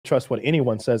trust what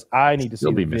anyone says. I need to see.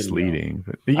 It'll be misleading.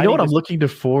 But you know what I'm looking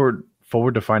forward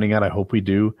to finding out? I hope we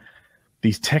do.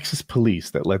 These Texas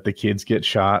police that let the kids get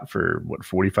shot for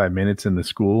 45 minutes in the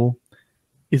school.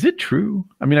 Is it true?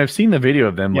 I mean, I've seen the video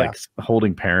of them like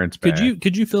holding parents back.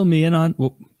 Could you fill me in on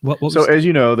what was so? As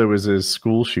you know, there was a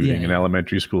school shooting, an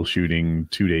elementary school shooting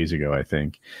 2 days ago, I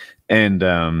think, and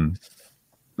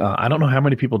I don't know how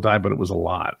many people died, but it was a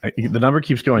lot. The number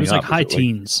keeps going up. It was like high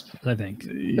teens, I think.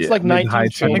 It's like 19. I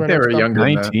think they were younger.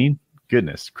 19.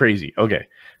 Goodness, crazy. Okay.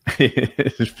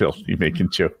 Filthy making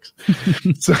jokes.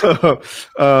 So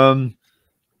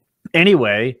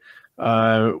anyway,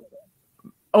 so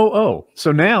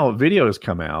now video has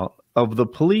come out of the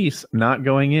police not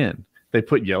going in. They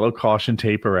put yellow caution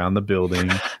tape around the building.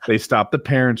 They stopped the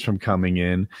parents from coming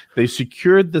in. They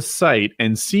secured the site,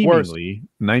 and seemingly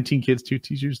 19 kids, 2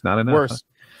 teachers, not enough. Worse.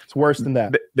 It's worse than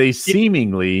that. They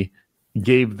seemingly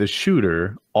gave the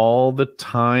shooter all the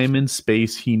time and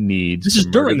space he needs. This is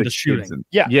during the shooting.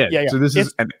 Yeah. So this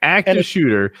is an active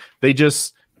shooter. They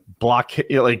just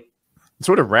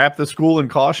sort of wrapped the school in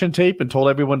caution tape and told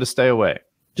everyone to stay away.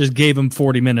 Just gave him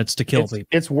 40 minutes to kill people.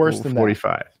 It's worse than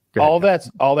 45. All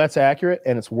that's accurate,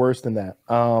 and it's worse than that.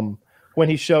 When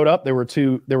he showed up, there were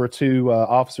two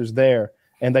officers there,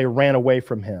 and they ran away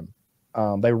from him.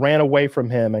 They ran away from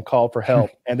him and called for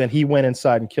help, and then he went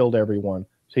inside and killed everyone.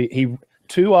 So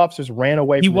two officers ran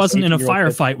away. He wasn't in a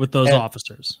firefight with those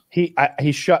officers. They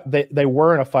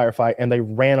were in a firefight and they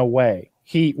ran away.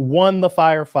 He won the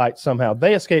firefight somehow.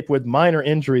 They escaped with minor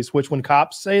injuries, which when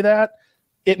cops say that,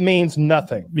 it means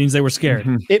nothing. It means they were scared.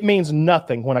 It means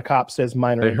nothing when a cop says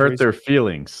minor injuries. They hurt their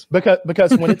feelings.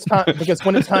 Because when it's time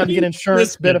to get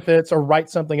insurance benefits or write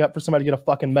something up for somebody to get a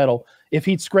fucking medal, if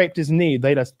he'd scraped his knee,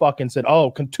 they'd have fucking said, "Oh,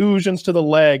 contusions to the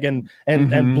leg and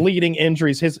bleeding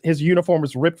injuries. His uniform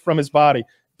was ripped from his body."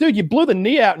 Dude, you blew the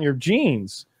knee out in your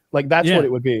jeans. Like that's what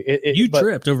it would be.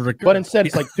 Tripped over the. But instead,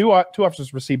 it's like two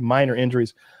officers received minor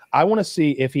injuries. I want to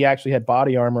see if he actually had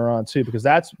body armor on too, because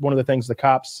that's one of the things the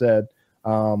cops said. I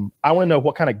want to know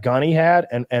what kind of gun he had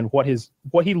and what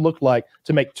he looked like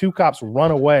to make two cops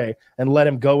run away and let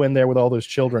him go in there with all those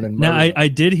children. And now I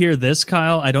did hear this,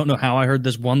 Kyle. I don't know how I heard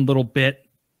this one little bit,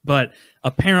 but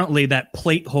apparently that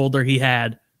plate holder he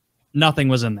had, nothing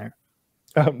was in there.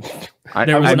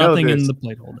 There was nothing in the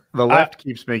plate holder. The left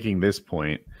keeps making this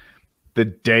point. The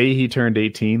day he turned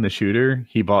 18, the shooter,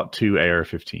 he bought 2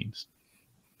 AR-15s.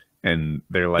 And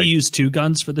they're like... He used 2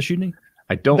 guns for the shooting?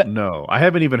 I don't know. I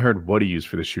haven't even heard what he used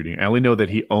for the shooting. I only know that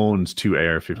he owns 2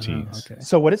 AR-15s. Okay.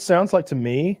 So what it sounds like to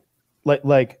me,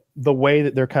 like the way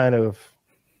that they're kind of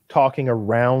talking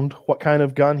around what kind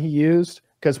of gun he used,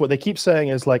 because what they keep saying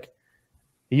is like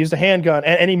he used a handgun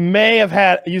and he may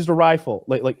have used a rifle.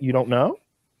 Like you don't know?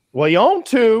 Well, he owned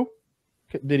 2.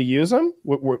 Did he use them?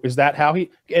 Is that how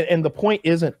he? And the point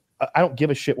isn't. I don't give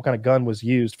a shit what kind of gun was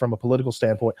used from a political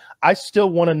standpoint. I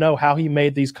still want to know how he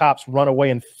made these cops run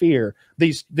away in fear.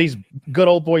 These good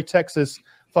old boy Texas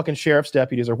fucking sheriff's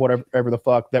deputies or whatever the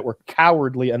fuck that were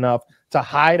cowardly enough to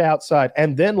hide outside.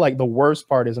 And then like the worst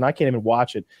part is, and I can't even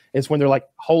watch it, is when they're like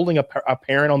holding a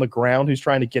parent on the ground who's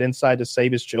trying to get inside to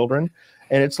save his children.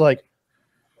 And it's like,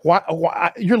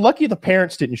 why you're lucky the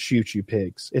parents didn't shoot you,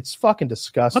 pigs. It's fucking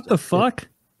disgusting. What the fuck?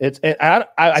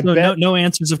 I bet no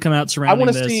answers have come out surrounding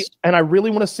this. I want to see, and I really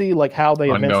want to see like how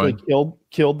they eventually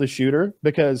killed the shooter,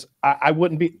 because I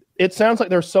wouldn't be. It sounds like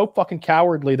they're so fucking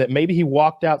cowardly that maybe he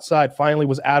walked outside, finally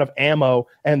was out of ammo,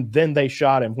 and then they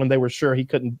shot him when they were sure he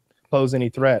couldn't pose any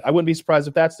threat. I wouldn't be surprised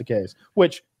if that's the case.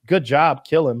 Which, good job,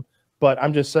 kill him. But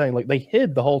I'm just saying, like, they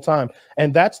hid the whole time.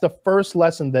 And that's the first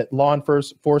lesson that law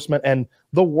enforcement and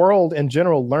the world in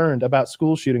general learned about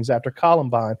school shootings after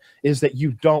Columbine, is that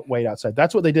you don't wait outside.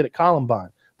 That's what they did at Columbine.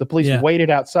 The police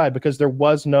waited outside because there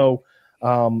was no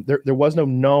there was no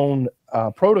known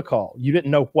protocol. You didn't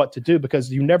know what to do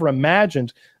because you never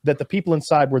imagined that the people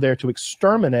inside were there to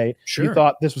exterminate. Sure. You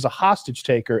thought this was a hostage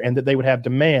taker and that they would have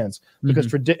demands,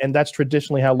 because and that's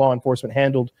traditionally how law enforcement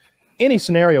handled any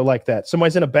scenario like that.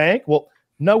 Somebody's in a bank. Well,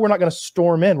 no, we're not going to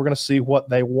storm in. We're going to see what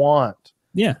they want.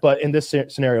 Yeah. But in this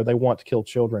scenario, they want to kill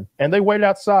children, and they waited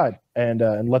outside and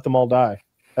let them all die.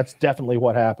 That's definitely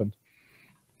what happened.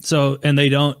 So, and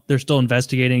they're still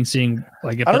investigating, seeing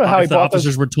like if the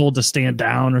officers were told to stand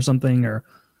down or something, or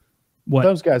what.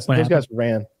 Those guys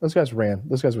ran. Those guys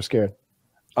were scared.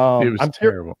 It was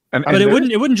terrible. But it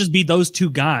wouldn't just be those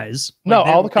 2 guys. No,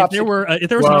 all the cops. If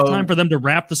there was enough time for them to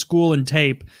wrap the school in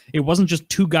tape, it wasn't just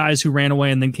 2 guys who ran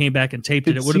away and then came back and taped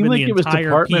it. It would have been the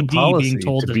entire PD being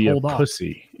told to hold off.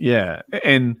 Pussy. Yeah,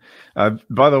 and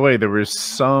by the way, there were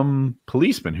some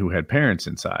policemen who had parents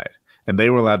inside, and they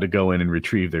were allowed to go in and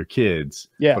retrieve their kids.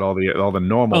 Yeah. But all the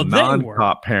normal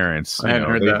non-cop parents,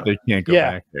 they can't go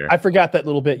back there. I forgot that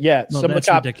little bit. Yeah. No, some that's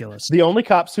of the ridiculous. The only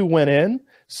cops who went in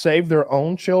saved their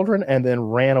own children and then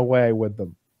ran away with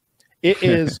them. It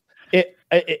is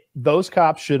those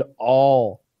cops should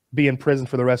all be in prison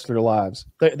for the rest of their lives.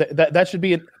 That should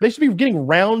be they should be getting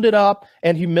rounded up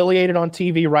and humiliated on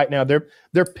TV right now.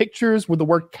 Their pictures with the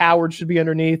word coward should be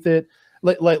underneath it.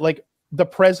 Like the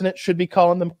president should be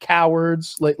calling them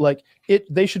cowards.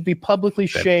 They should be publicly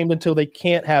shamed until they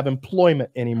can't have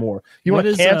employment anymore. You want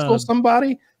to cancel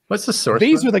somebody? What's the source?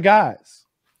 These are the guys.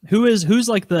 Who's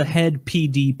like the head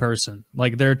PD person,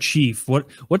 like their chief?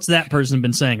 What's that person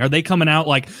been saying? Are they coming out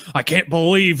like, I can't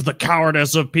believe the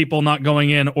cowardice of people not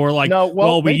going in, or like,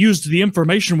 we used the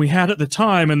information we had at the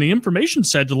time, and the information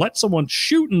said to let someone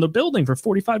shoot in the building for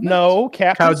 45 minutes? No,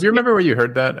 Captain. Kyle, do you remember where you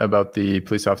heard that about the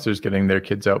police officers getting their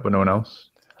kids out, but no one else?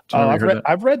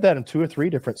 I've read that in 2 or 3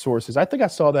 different sources. I think I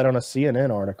saw that on a CNN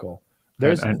article. I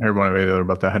heard one way or the other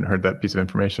about that. I hadn't heard that piece of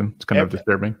information. It's kind of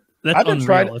disturbing. I've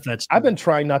been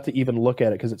trying not to even look at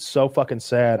it because it's so fucking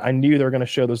sad. I knew they were going to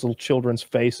show those little children's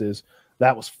faces.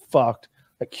 That was fucked.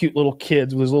 Like cute little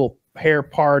kids with his little hair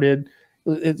parted.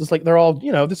 It's like they're all,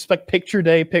 this is like picture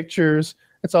day pictures.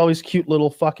 It's always cute little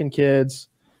fucking kids.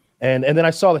 And then I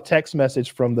saw the text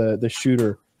message from the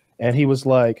shooter, and he was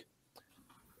like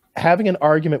having an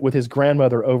argument with his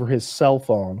grandmother over his cell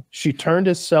phone. She turned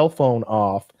his cell phone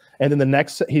off, and then the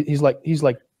next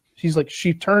she's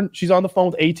on the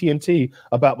phone with AT&T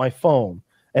about my phone.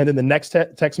 And then the next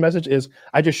text message is,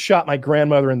 I just shot my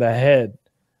grandmother in the head.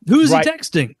 Who's he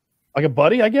texting? Like a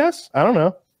buddy, I guess. I don't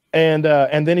know. And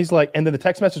then he's like, and then the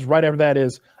text message right after that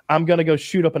is, I'm going to go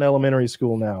shoot up an elementary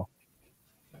school now.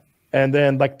 And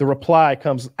then like the reply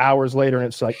comes hours later, and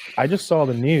it's like, I just saw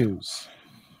the news.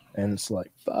 And it's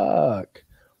like, fuck.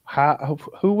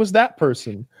 Who was that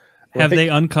person? Have they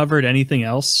uncovered anything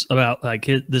else about like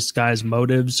this guy's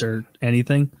motives or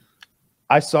anything?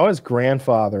 I saw his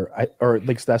grandfather, or at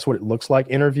least that's what it looks like,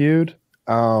 interviewed,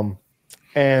 and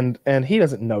he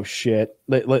doesn't know shit.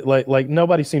 Like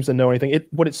nobody seems to know anything.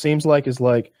 What it seems like is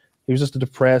like he was just a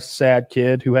depressed, sad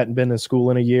kid who hadn't been in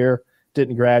school in a year,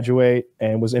 didn't graduate,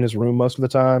 and was in his room most of the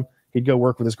time. He'd go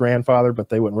work with his grandfather, but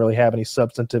they wouldn't really have any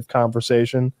substantive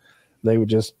conversation. He was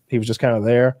just kind of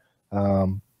there.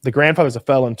 The grandfather's a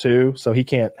felon too, so he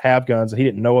can't have guns. He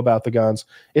didn't know about the guns.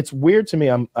 It's weird to me.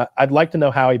 I'd like to know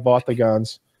how he bought the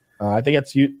guns. I think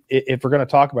if we're going to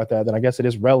talk about that, then I guess it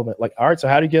is relevant. Like, all right, so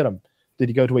how did he get them? Did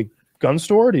he go to a gun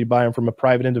store? Did he buy them from a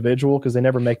private individual? Because they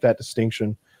never make that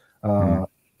distinction.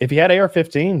 If he had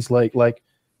AR-15s, like,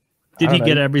 did he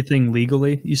get everything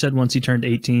legally? You said once he turned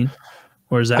 18,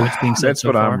 or is that what's being said? That's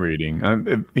what I'm reading.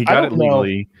 He got it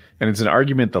legally, and it's an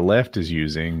argument the left is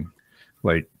using,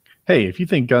 like, hey, if you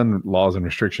think gun laws and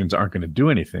restrictions aren't going to do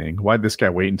anything, why'd this guy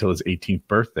wait until his 18th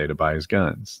birthday to buy his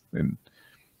guns? And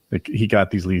like, he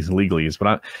got these legally. But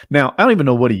I don't even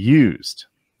know what he used.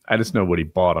 I just know what he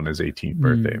bought on his 18th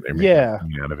birthday. They're making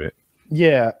money out of it.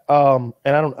 Yeah. And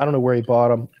I don't know where he bought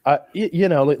them.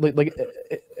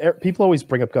 People always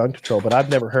bring up gun control, but I've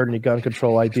never heard any gun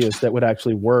control ideas that would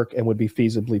actually work and would be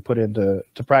feasibly put into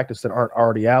practice that aren't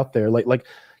already out there. Like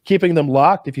keeping them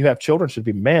locked if you have children should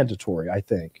be mandatory, I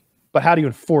think. But how do you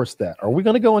enforce that? Are we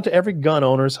going to go into every gun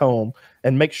owner's home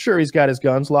and make sure he's got his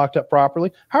guns locked up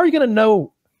properly? How are you going to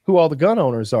know who all the gun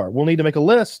owners are? We'll need to make a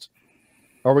list.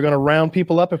 Are we going to round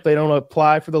people up if they don't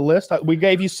apply for the list? We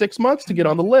gave you 6 months to get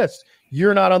on the list.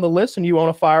 You're not on the list and you own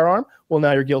a firearm. Well,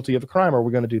 now you're guilty of a crime. Are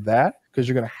we going to do that? Because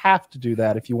you're going to have to do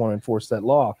that if you want to enforce that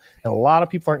law. And a lot of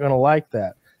people aren't going to like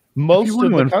that. Most if you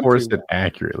want to enforce it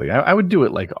accurately, I would do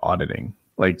it like auditing.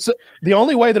 Like, so the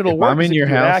only way that it'll work is in your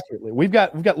house accurately. We've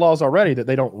got laws already that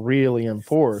they don't really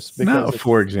enforce. Because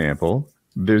for example,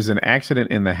 there's an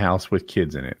accident in the house with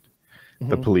kids in it.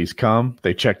 The police come,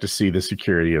 they check to see the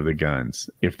security of the guns.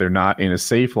 If they're not in a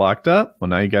safe locked up, well,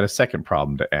 now you got a second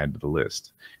problem to add to the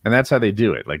list. And that's how they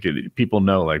do it. Like, people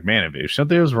know, like, man, if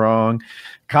something was wrong,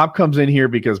 cop comes in here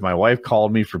because my wife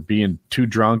called me for being too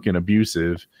drunk and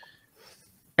abusive.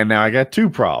 And now I got 2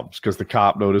 problems because the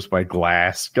cop noticed my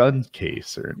glass gun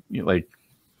case, or like.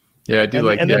 Yeah, I do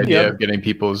like the idea of getting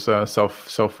people's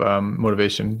self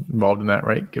motivation involved in that,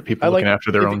 right? Get people looking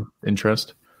after their own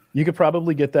interest. You could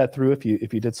probably get that through if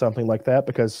you did something like that,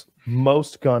 because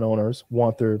most gun owners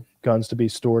want their guns to be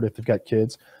stored if they've got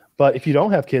kids. But if you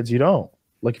don't have kids, you don't.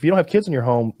 Like, if you don't have kids in your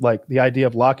home, like, the idea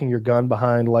of locking your gun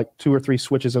behind like 2 or 3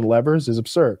 switches and levers is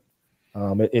absurd.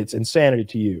 It's insanity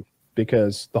to you,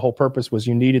 because the whole purpose was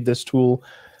you needed this tool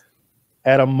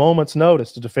at a moment's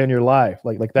notice to defend your life.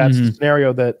 Like that's the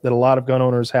scenario that a lot of gun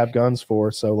owners have guns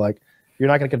for. So like, You're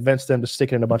not going to convince them to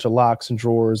stick it in a bunch of locks and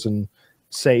drawers and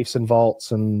safes and vaults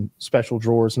and special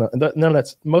drawers. None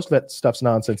of most of that stuff's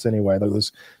nonsense anyway.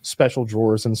 Those special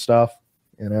drawers and stuff,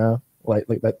 you know, like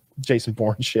that Jason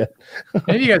Bourne shit.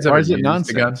 Maybe you guys ever used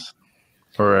nonsense? Guns?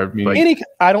 Or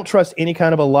I don't trust any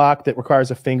kind of a lock that requires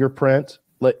a fingerprint.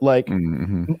 What if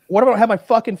I don't have my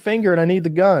fucking finger and I need the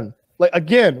gun? Like,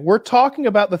 again, we're talking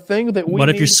about the thing that we need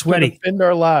if you're sweaty? To defend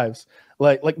our lives.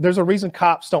 Like there's a reason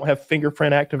cops don't have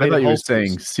fingerprint activated. I thought you were holsters.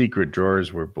 saying secret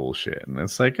drawers were bullshit, and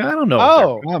it's like, I don't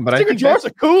know. But secret drawers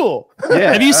are cool.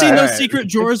 Yeah, have you seen those secret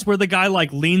drawers where the guy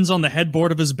like leans on the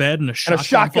headboard of his bed and a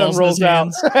shotgun rolls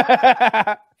out?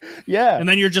 Yeah, and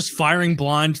then you're just firing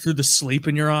blind through the sleep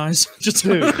in your eyes.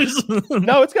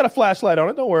 No, it's got a flashlight on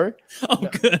it. Don't worry. Oh,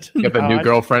 good. You have a new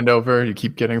girlfriend over. You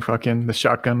keep getting fucking the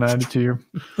shotgun added to you.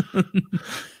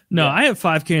 No, I have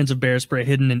 5 cans of bear spray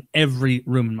hidden in every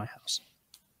room in my house.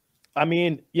 I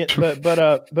mean, yeah,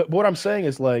 but what I'm saying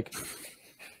is like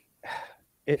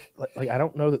I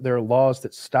don't know that there are laws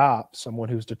that stop someone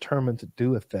who's determined to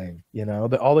do a thing. You know,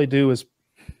 that all they do is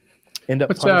end up.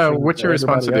 What's your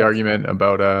response to the argument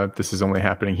about this is only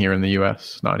happening here in the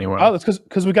U.S., not anywhere else? Oh, it's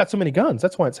because we got so many guns.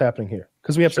 That's why it's happening here.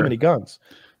 Because we have so many guns.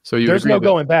 So there's no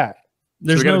going back.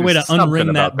 There's no way to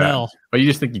unring that bell. Or you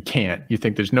just think you can't? You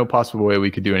think there's no possible way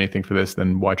we could do anything for this?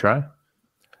 Then why try?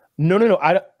 No.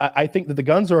 I think that the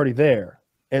guns are already there,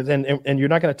 and you're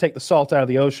not going to take the salt out of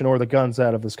the ocean or the guns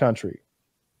out of this country.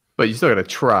 But you still got to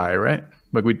try, right?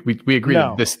 Like we agree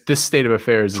that this state of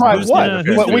affairs. Try is what?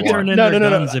 No.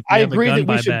 I agree that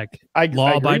we should.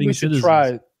 Law-abiding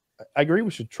citizens. I agree we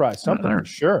should try something for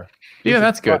sure. Yeah,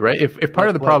 that's good, right? If part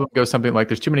of the problem goes something like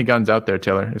there's too many guns out there,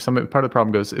 Taylor, part of the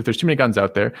problem goes if there's too many guns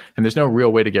out there and there's no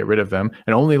real way to get rid of them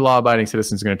and only law-abiding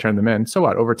citizens are going to turn them in, so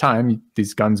what? Over time,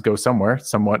 these guns go somewhere.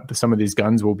 Some of these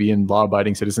guns will be in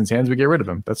law-abiding citizens' hands. We get rid of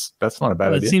them. That's not a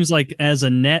bad idea. It seems like as a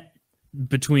net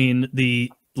between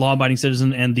the law-abiding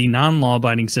citizen and the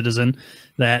non-law-abiding citizen,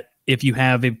 that if you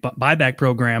have a buyback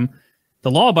program, the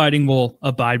law-abiding will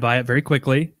abide by it very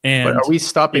quickly. And but are we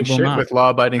stopping shit with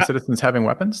law-abiding citizens having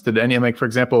weapons? Did any, like, for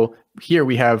example, here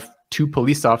we have 2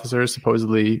 police officers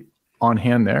supposedly on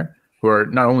hand there who are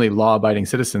not only law-abiding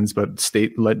citizens but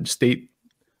state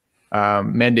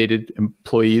mandated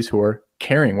employees who are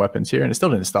carrying weapons here, and it still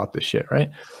didn't stop this shit,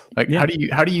 right? Like, how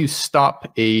do you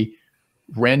stop a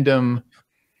random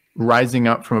rising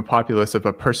up from a populace of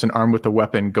a person armed with a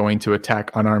weapon going to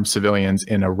attack unarmed civilians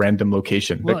in a random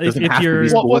location? Well, if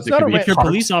your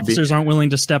police officers aren't willing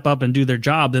to step up and do their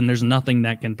job, then there's nothing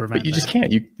that can prevent. But you just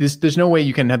can't. There's no way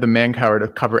you can have the manpower to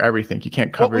cover everything. You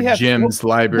can't cover gyms,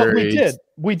 libraries.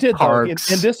 We did. Though. In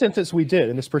this instance, we did.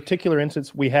 In this particular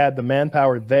instance, we had the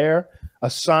manpower there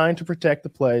assigned to protect the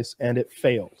place, and it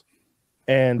failed.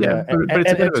 And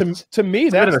to me,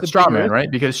 that's a straw man, right?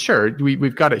 Because sure,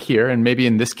 we've got it here, and maybe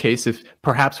in this case, if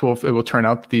perhaps it will turn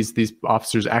out that these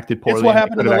officers acted poorly. It's what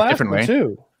happened in the last one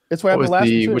too. It's what happened in the last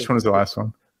one too. Which one was the last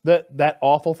one? That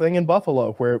awful thing in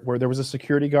Buffalo, where there was a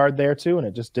security guard there too, and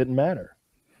it just didn't matter.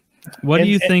 What do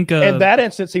you think? In that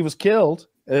instance, he was killed,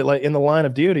 like in the line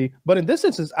of duty. But in this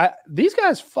instance, these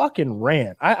guys fucking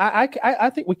ran.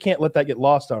 I think we can't let that get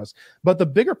lost on us. But the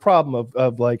bigger problem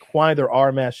of like why there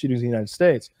are mass shootings in the United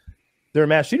States, there are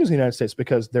mass shootings in the United States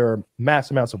because there are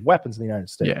mass amounts of weapons in the United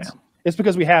States. Yeah. It's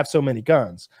because we have so many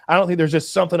guns. I don't think there's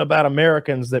just something about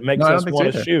Americans that makes us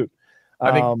want to shoot.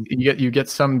 I think you get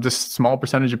some just small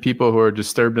percentage of people who are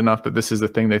disturbed enough that this is the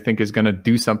thing they think is going to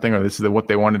do something, or this is what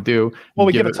they want to do. Well,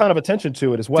 we give a ton of attention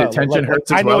to it as well. The attention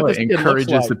hurts as well. It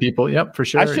encourages the people. Yep, for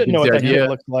sure. I shouldn't know what that kid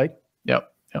looks like.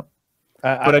 Yep.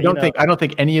 But I don't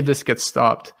think any of this gets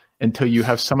stopped until you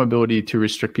have some ability to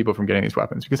restrict people from getting these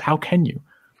weapons. Because how can you?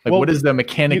 Like, what is the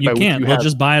mechanic by which you have? They'll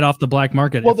just buy it off the black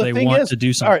market if they want to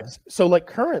do something. All right, so like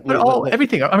currently,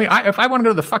 everything. I mean, if I want to go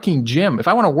to the fucking gym, if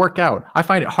I want to work out, I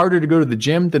find it harder to go to the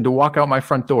gym than to walk out my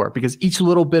front door because each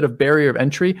little bit of barrier of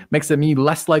entry makes me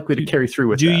less likely to carry through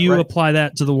with that. Do you apply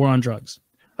that to the war on drugs?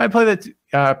 I apply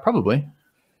that probably.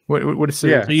 What is it?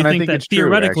 Yeah. So you think that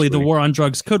theoretically the war on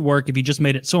drugs could work if you just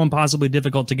made it so impossibly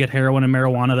difficult to get heroin and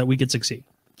marijuana that we could succeed?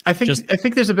 I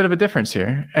think there's a bit of a difference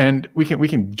here, and we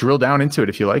can drill down into it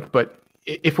if you like, but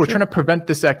if we're trying to prevent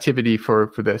this activity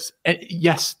for this, and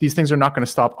yes, these things are not going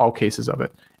to stop all cases of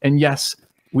it. And yes,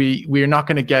 we are not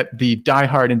going to get the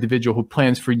diehard individual who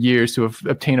plans for years to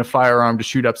obtain a firearm to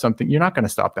shoot up something. You're not going to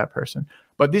stop that person.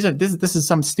 But this is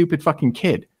some stupid fucking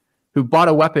kid who bought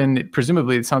a weapon,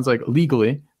 presumably it sounds like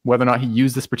legally. Whether or not he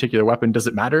used this particular weapon, does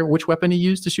it matter which weapon he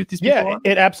used to shoot these people? Yeah,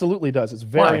 it absolutely does. It's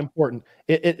very important.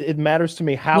 It matters to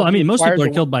me how. Well, I mean, most people are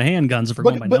killed by handguns if we're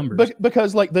going by numbers.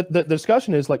 Because like the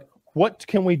discussion is like, what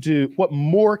can we do? What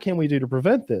more can we do to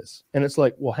prevent this? And it's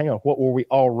like, well, hang on, what were we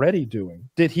already doing?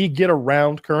 Did he get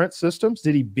around current systems?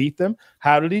 Did he beat them?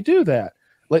 How did he do that?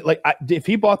 If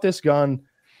he bought this gun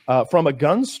from a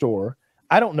gun store,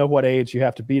 I don't know what age you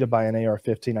have to be to buy an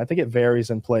AR-15. I think it varies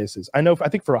in places. I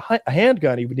think for a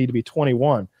handgun, he would need to be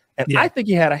 21. And I think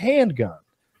he had a handgun.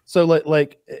 So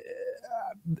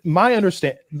my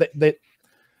understanding that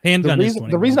handgun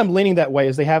the reason I'm leaning that way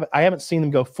is I haven't seen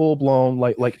them go full blown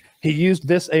like he used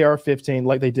this AR-15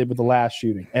 like they did with the last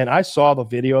shooting, and I saw the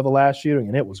video of the last shooting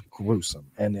and it was gruesome.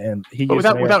 And he but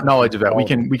without knowledge of that, we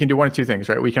can do one of two things,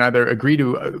 right? We can either agree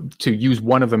to use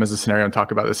one of them as a scenario and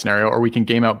talk about the scenario, or we can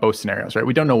game out both scenarios, right?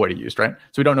 We don't know what he used, right?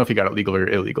 So we don't know if he got it legally or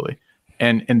illegally.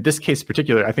 And in this case in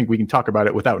particular, I think we can talk about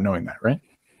it without knowing that, right?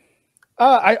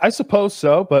 I suppose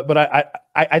so, but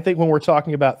I think when we're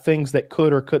talking about things that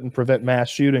could or couldn't prevent mass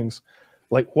shootings,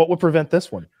 like what would prevent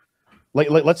this one? Like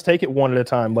let's take it one at a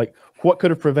time. Like what could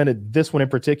have prevented this one in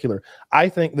particular? I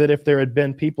think that if there had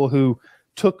been people who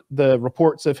took the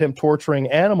reports of him torturing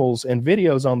animals and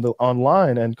videos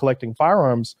online and collecting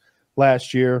firearms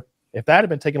last year, if that had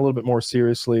been taken a little bit more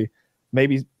seriously,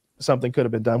 maybe something could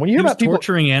have been done. When you hear about people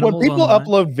torturing animals, when people online?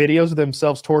 upload videos of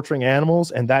themselves torturing animals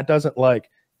and that doesn't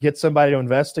get somebody to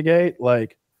investigate,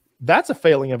 that's a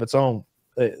failing of its own.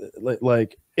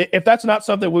 If that's not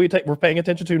something we're paying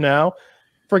attention to now,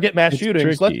 forget mass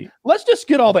shootings. Let's just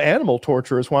get all the animal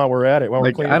torturers while we're at it. While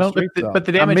we're cleaning the streets up. But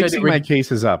the damage, I'm mixing my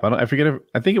cases up. I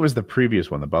think it was the previous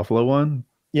one, the Buffalo one.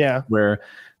 Yeah, where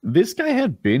this guy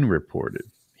had been reported.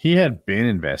 He had been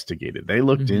investigated. They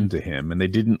looked into him and they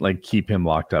didn't keep him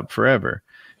locked up forever.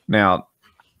 Now,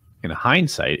 in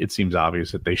hindsight, it seems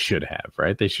obvious that they should have,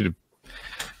 right? They should have.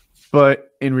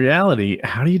 But in reality,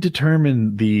 how do you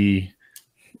determine the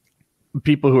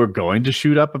people who are going to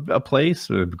shoot up a place,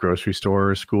 a grocery store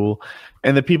or a school,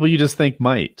 and the people you just think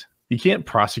might? You can't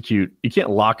prosecute. You can't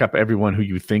lock up everyone who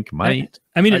you think might.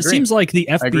 I mean, it seems like the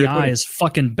FBI is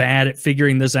fucking bad at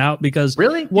figuring this out because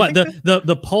really, what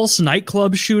the Pulse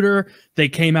nightclub shooter, they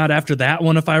came out after that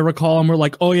one, if I recall, and we're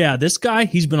like, oh yeah, this guy,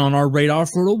 he's been on our radar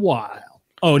for a while.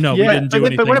 Oh no, we didn't do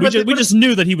anything. We just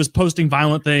knew that he was posting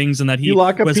violent things and that he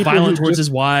was violent towards his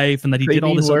wife and that he did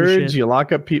all this other shit. You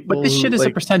lock up people. But this shit is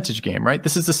a percentage game, right?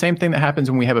 This is the same thing that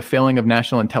happens when we have a failing of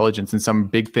national intelligence and some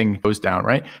big thing goes down,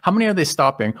 right? How many are they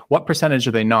stopping? What percentage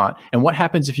are they not? And what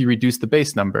happens if you reduce the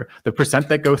base number? The percent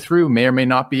that go through may or may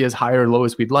not be as high or low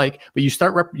as we'd like, but you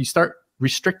start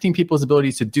restricting people's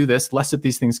abilities to do this, less of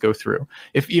these things go through.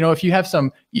 If you have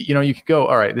some, you could go,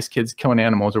 all right, this kid's killing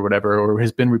animals or whatever, or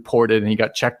has been reported and he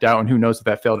got checked out and who knows if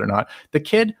that failed or not. The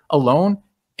kid alone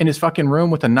in his fucking room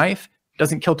with a knife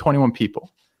doesn't kill 21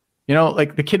 people.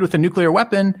 The kid with a nuclear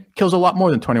weapon kills a lot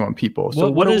more than 21 people. So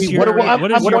what are we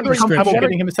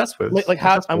getting him assessed with?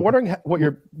 I'm wondering what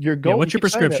you're going. What's your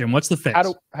prescription? What's the fix?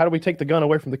 How do we take the gun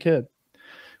away from the kid?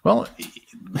 Well,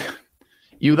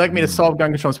 you'd like me to solve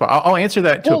gun control spot? I'll answer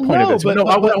that to a point of it. So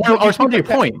I'll respond to your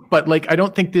point. But I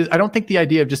don't think the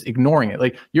idea of just ignoring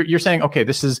it. You're saying, okay,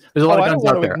 there's a lot of guns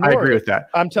out there. I agree with that.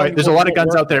 I'm telling you, there's a lot of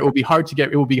guns out there. It will be hard to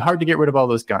get rid of all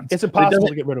those guns. It's impossible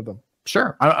to get rid of them.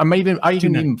 Sure. I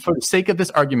even for the sake of this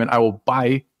argument, for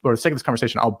the sake of this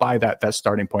conversation, I'll buy that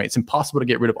starting point. It's impossible to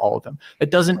get rid of all of them.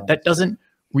 That doesn't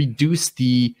reduce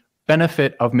the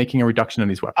benefit of making a reduction in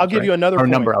these weapons. I'll give you another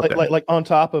number out there. Like on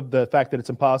top of the fact that it's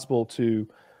impossible to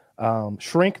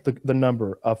shrink the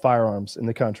number of firearms in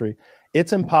the country,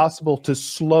 it's impossible to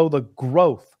slow the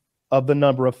growth of the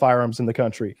number of firearms in the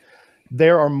country.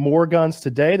 There are more guns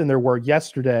today than there were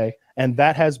yesterday, and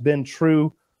that has been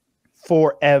true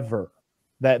forever.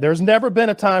 That there's never been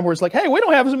a time where it's like, hey, we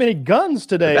don't have as many guns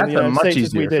today in the United States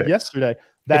as we did yesterday.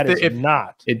 That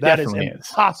is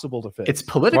impossible to fix. It's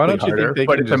politically harder,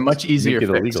 but it's a much easier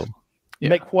fix. Illegal? Yeah.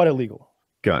 Make what illegal?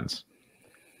 Guns.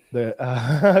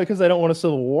 Because they don't want a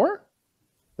civil war?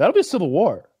 That'll be a civil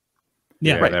war.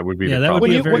 Yeah, right. That would be the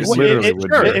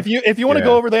problem. If you want to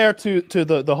go over there to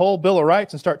the whole Bill of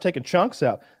Rights and start taking chunks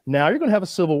out, now you're going to have a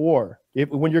civil war.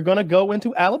 When you're going to go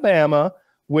into Alabama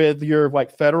with your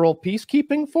federal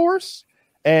peacekeeping force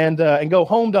and go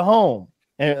home to home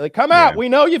and come out, we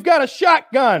know you've got a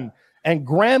shotgun, and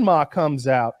grandma comes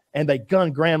out and they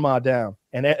gun grandma down,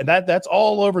 and that's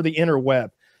all over the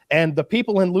interweb. And the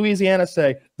people in Louisiana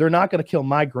say they're not going to kill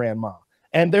my grandma.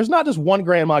 And there's not just one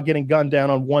grandma getting gunned down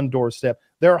on one doorstep.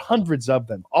 There are hundreds of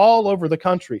them all over the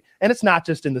country. And it's not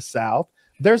just in the South.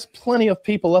 There's plenty of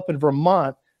people up in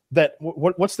Vermont that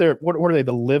what are they,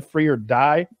 the live free or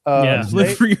die?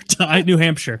 Live free or die, New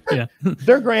Hampshire. Yeah.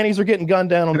 Their grannies are getting gunned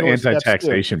down on doorsteps.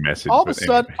 Anti-taxation message. All of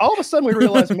a sudden we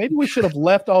realize maybe we should have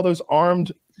left all those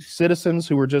armed citizens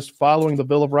who were just following the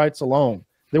Bill of Rights alone.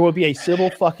 There will be a civil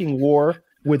fucking war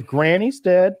with grannies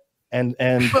dead and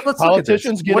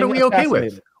politicians getting What are we okay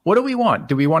assassinated. with? What do we want?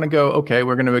 Do we want to go, okay,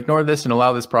 we're going to ignore this and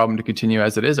allow this problem to continue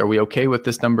as it is? Are we okay with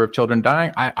this number of children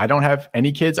dying? I don't have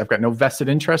any kids. I've got no vested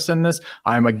interest in this.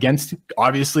 I'm against,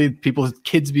 obviously, people's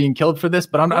kids being killed for this,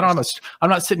 but I'm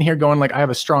not sitting here going like I have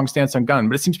a strong stance on gun,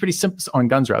 but it seems pretty simple on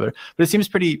guns rather. But it seems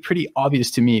pretty obvious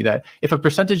to me that if a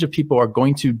percentage of people are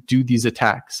going to do these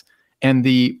attacks, and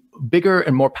the bigger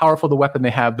and more powerful the weapon they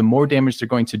have, the more damage they're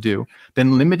going to do,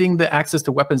 then limiting the access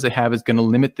to weapons they have is going to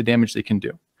limit the damage they can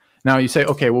do. Now you say,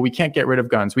 okay, well, we can't get rid of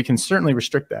guns. We can certainly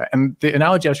restrict that. And the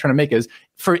analogy I was trying to make is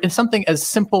in something as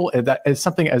simple as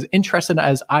something as interested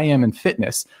as I am in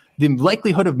fitness, the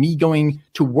likelihood of me going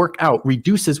to work out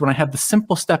reduces when I have the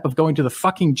simple step of going to the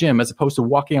fucking gym as opposed to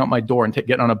walking out my door and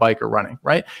getting on a bike or running,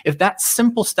 right? If that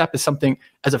simple step is something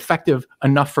as effective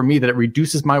enough for me that it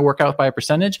reduces my workout by a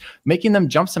percentage, making them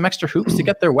jump some extra hoops to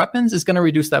get their weapons is going to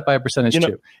reduce that by a percentage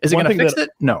too. Is it going to fix it?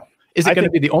 No. Is it going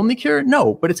to be the only cure?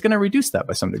 No, but it's going to reduce that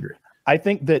by some degree. I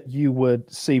think that you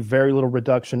would see very little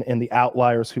reduction in the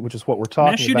outliers, which is what we're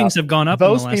talking about. Mass shootings have gone up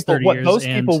those in the last people, 30 what years. Those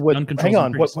people would hang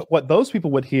on. What those people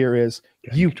would hear is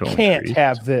you can't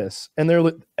have this, and there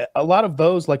a lot of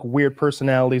those like weird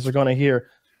personalities are going to hear,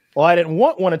 well, I didn't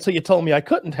want one until you told me I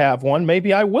couldn't have one.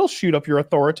 Maybe I will shoot up your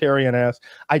authoritarian ass.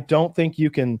 I don't think you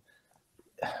can.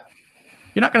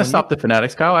 You're not going to stop the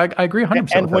fanatics, Kyle. I agree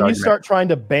 100%. And when you start trying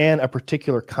to ban a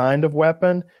particular kind of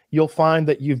weapon, you'll find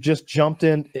that you've just jumped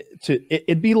in to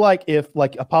it'd be like if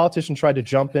like a politician tried to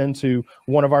jump into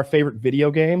one of our favorite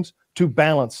video games to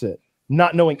balance it,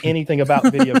 not knowing anything about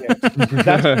video games.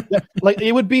 Like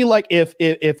it would be like if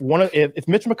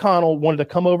Mitch McConnell wanted to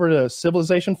come over to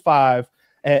Civilization 5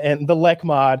 and the Lek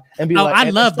mod and be like,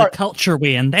 I love the culture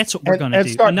win. That's what we're going to do.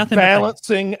 Start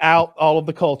balancing out all of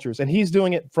the cultures. And he's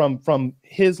doing it from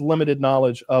his limited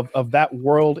knowledge of that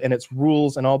world and its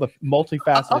rules and all the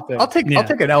multifaceted things. I'll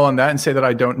take an L on that and say that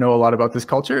I don't know a lot about this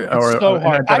culture. It's so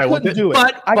hard. I couldn't do it.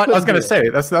 But I was going to say,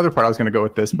 that's the other part I was going to go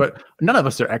with this, but none of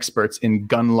us are experts in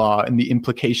gun law and the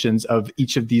implications of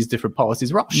each of these different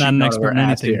policies. We're all not an expert in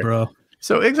anything, bro.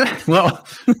 So exactly, well,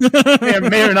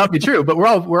 may or not be true, but we're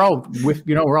all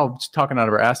just talking out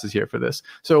of our asses here for this.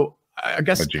 So I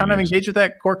guess kind of engage with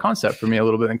that core concept for me a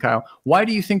little bit. And Kyle, why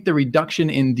do you think the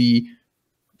reduction in the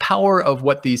power of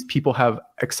what these people have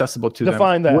accessible to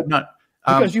define them would not?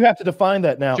 Because you have to define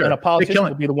that now, and a politician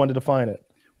will be the one to define it.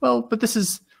 Well, but this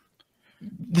is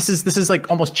like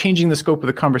almost changing the scope of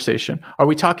the conversation. Are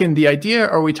we talking the idea,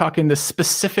 or are we talking the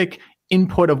specific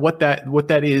input of what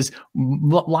that is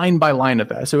line by line of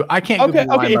that? So I can't. Okay.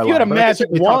 If you had a magic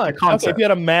wand, if you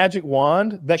had a magic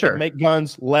wand that could make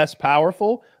guns less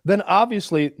powerful, then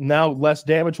obviously now less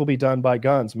damage will be done by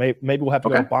guns. Maybe we'll have to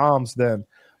go bombs then.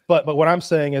 But what I'm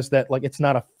saying is that like it's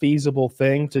not a feasible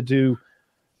thing to do.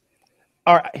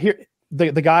 All right, here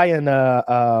the guy in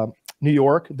New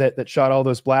York that shot all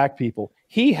those black people.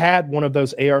 He had one of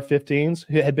those AR-15s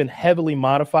who had been heavily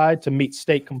modified to meet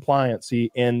state compliancy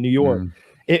in New York.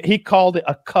 He called it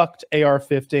a cucked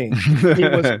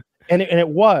AR-15. It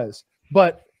was,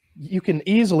 but you can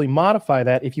easily modify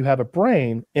that if you have a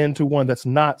brain into one that's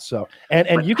not so.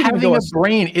 And you can having a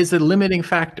brain is a limiting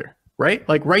factor, right?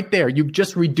 Like right there, you've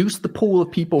just reduced the pool of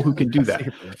people who can do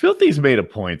that. Filthy's made a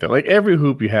point that like every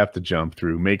hoop you have to jump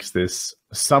through makes this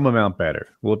some amount better.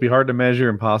 Will it be hard to measure?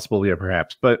 Impossible? Yeah,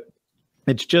 perhaps, but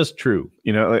it's just true.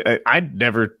 You know, I'd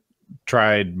never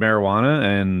tried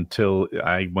marijuana until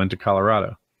I went to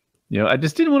Colorado. You know, I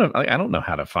just didn't want to. I don't know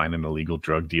how to find an illegal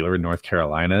drug dealer in North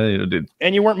Carolina.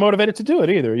 And you weren't motivated to do it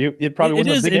either. It probably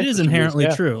wasn't. It is inherently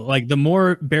true. Like the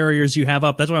more barriers you have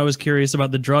up, that's why I was curious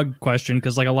about the drug question,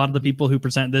 because like a lot of the people who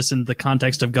present this in the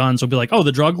context of guns will be like, "Oh,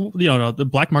 the drug, the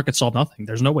black market solved nothing.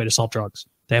 There's no way to solve drugs.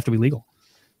 They have to be legal."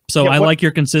 So I like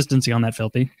your consistency on that,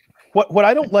 Filthy. What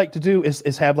I don't like to do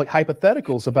is have like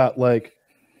hypotheticals about like,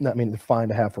 I mean, they're fine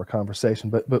to have for a conversation,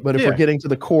 but if we're getting to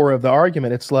the core of the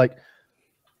argument, it's like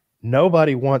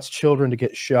nobody wants children to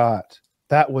get shot.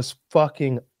 That was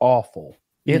fucking awful.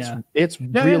 It's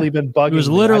really been bugging. It was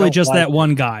literally just that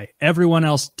one guy. Everyone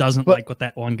else doesn't like what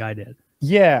that one guy did.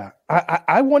 Yeah,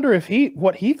 I wonder if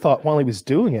what he thought while he was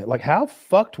doing it. Like, how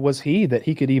fucked was he that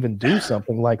he could even do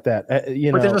something like that? But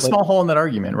there's a small hole in that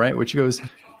argument, right? Which goes,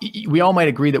 we all might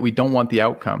agree that we don't want the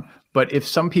outcome, but if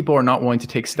some people are not willing to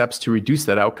take steps to reduce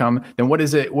that outcome, then what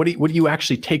is it? What do you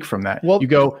actually take from that? Well, you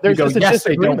go, yes,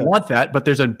 they don't want that, but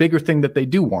there's a bigger thing that they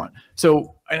do want.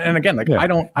 So, and again, like I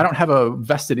don't have a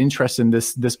vested interest in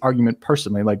this argument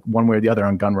personally, like one way or the other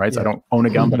on gun rights. I don't own a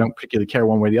gun, but I don't particularly care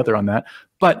one way or the other on that.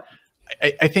 But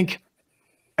I think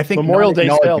I think Memorial Day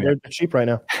sale, they're cheap right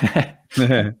now.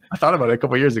 I thought about it a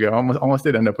couple of years ago. Almost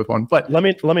did end up with one, but let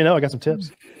me know. I got some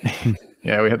tips.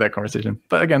 Yeah, we had that conversation.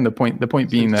 But again, the point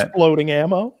being that exploding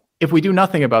ammo. If we do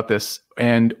nothing about this,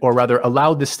 or rather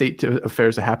allow the state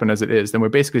affairs to happen as it is, then we're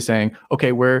basically saying,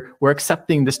 okay, we're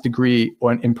accepting this degree,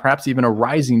 and perhaps even a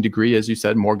rising degree, as you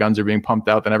said, more guns are being pumped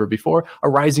out than ever before, a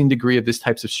rising degree of these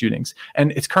types of shootings.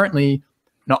 And it's currently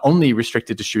not only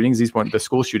restricted to shootings, the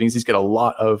school shootings, these get a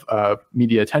lot of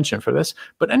media attention for this,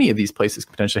 but any of these places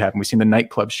could potentially happen. We've seen the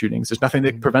nightclub shootings. There's nothing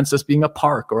that prevents us being a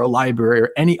park or a library or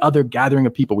any other gathering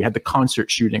of people. We had the concert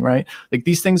shooting, right? Like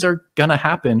these things are gonna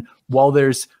happen while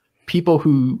there's people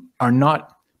who are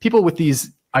not people with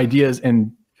these ideas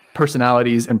and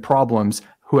personalities and problems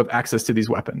who have access to these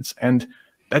weapons. And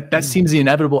that seems the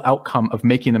inevitable outcome of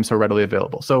making them so readily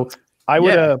available. So I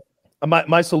would,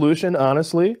 my solution,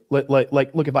 honestly, look,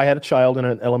 if I had a child in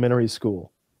an elementary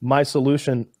school, my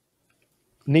solution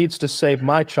needs to save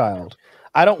my child.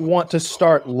 I don't want to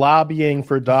start lobbying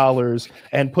for dollars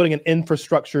and putting an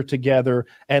infrastructure together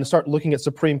and start looking at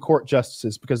Supreme Court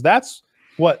justices, because that's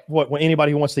what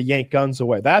anybody who wants to yank guns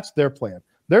away, that's their plan.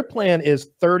 Their plan is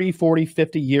 30, 40,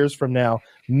 50 years from now,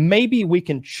 maybe we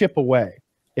can chip away.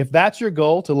 If that's your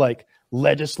goal, to like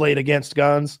legislate against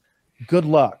guns, good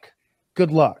luck. Good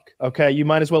luck. Okay, you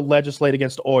might as well legislate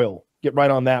against oil. Get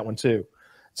right on that one too.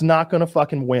 It's not going to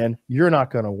fucking win. You're not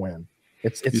going to win.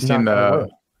 It's not going to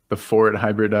win. The Ford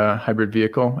hybrid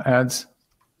vehicle ads?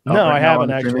 No, I haven't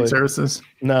actually. Services?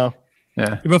 No.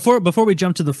 Yeah. Before we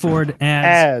jump to the Ford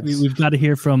ads. We've got to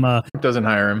hear from. Doesn't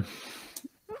hire him.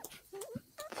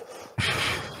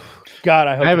 God,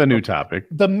 I have a new topic.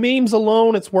 The memes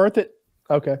alone, it's worth it.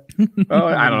 Okay. Oh,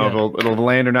 I don't know if it'll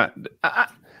land or not.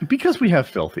 Because we have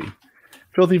Filthy.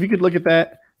 Filthy, if you could look at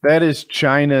that, that is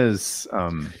China's.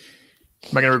 Am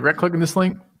I going to regret clicking this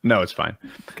link? No, it's fine.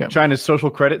 Okay. China's social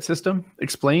credit system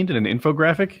explained in an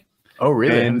infographic. Oh,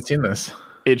 really? I haven't seen this.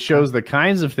 It shows the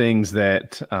kinds of things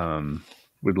that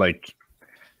would like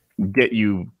get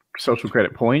you social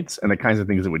credit points and the kinds of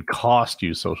things that would cost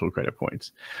you social credit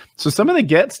points. So some of the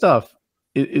get stuff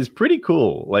is pretty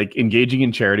cool. Like engaging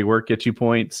in charity work gets you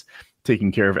points.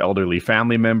 Taking care of elderly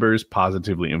family members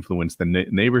positively influence the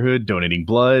neighborhood. Donating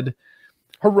blood.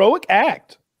 Heroic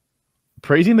act.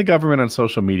 Praising the government on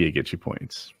social media gets you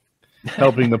points.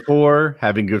 Helping the poor,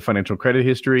 having good financial credit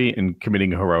history, and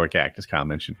committing a heroic act, as Kyle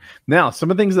mentioned. Now, some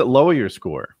of the things that lower your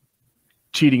score.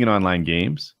 Cheating in online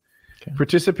games. Okay.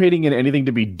 Participating in anything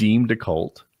to be deemed a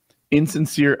cult.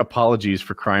 Insincere apologies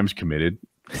for crimes committed.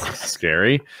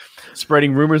 Scary.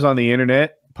 Spreading rumors on the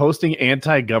internet. Posting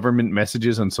anti-government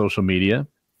messages on social media.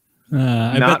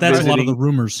 I bet that's a lot of the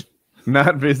rumors.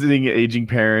 Not visiting aging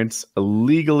parents.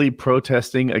 Illegally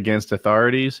protesting against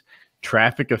authorities.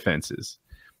 Traffic offenses.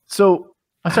 So,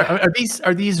 I'm sorry,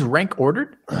 are these rank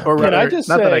ordered? Or can I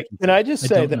just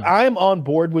say that I'm on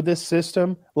board with this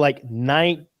system like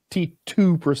 92%.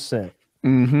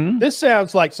 Mm-hmm. This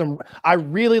sounds like I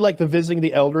really like the visiting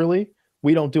the elderly.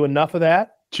 We don't do enough of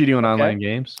that. Cheating on online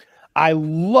games. I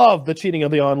love the cheating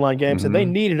of the online games, and they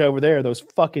need it over there. Those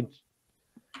fucking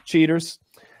cheaters.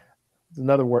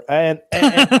 Another word, and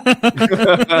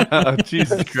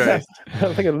Jesus Christ!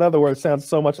 I think another word sounds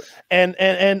so much. And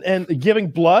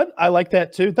giving blood, I like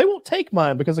that too. They won't take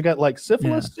mine because I got like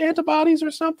syphilis antibodies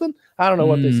or something. I don't know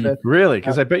what they said. Really?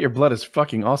 Because I bet your blood is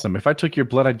fucking awesome. If I took your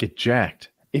blood, I'd get jacked.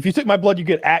 If you took my blood, you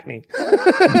get acne.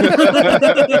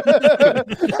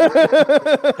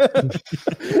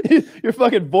 Your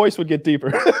fucking voice would get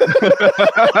deeper. I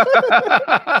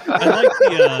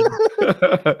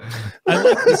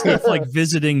like the stuff like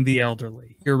visiting the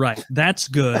elderly. You're right. That's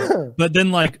good. But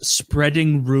then like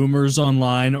spreading rumors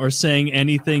online or saying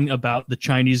anything about the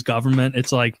Chinese government,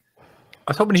 it's like,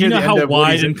 I was hoping to hear how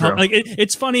wide and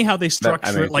it's funny how they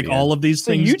structure it like all of these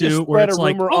things do, where it's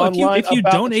like, oh, if you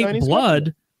donate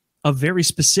blood, a very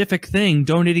specific thing,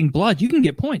 donating blood, you can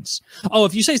get points. Oh,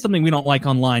 if you say something we don't like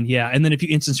online, yeah. And then if you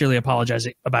insincerely apologize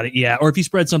about it, yeah. Or if you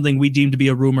spread something we deem to be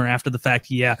a rumor after the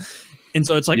fact, yeah. And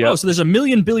so it's like, oh, so there's a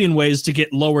million billion ways to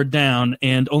get lowered down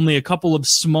and only a couple of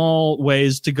small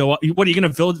ways to go up. What are you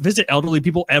going to visit elderly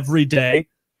people every day?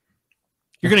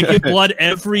 You're going to give blood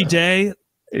every day?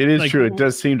 It is true. It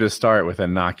does seem to start with a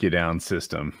knock you down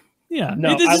system. Yeah.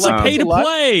 No, this is a pay to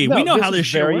play. We know how this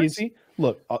shit works. Easy.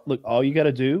 Look, all you got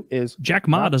to do is Jack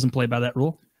Ma doesn't play by that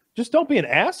rule. Just don't be an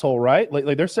asshole, right?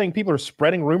 Like they're saying people are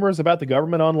spreading rumors about the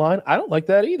government online. I don't like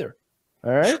that either.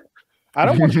 All right. I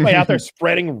don't want you out there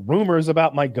spreading rumors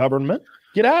about my government.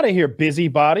 Get out of here,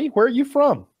 busybody. Where are you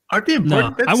from? Aren't the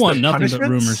important bits? I want nothing but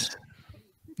rumors.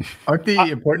 Aren't the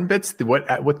important bits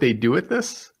what they do with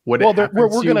this? what we're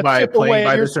going to chip away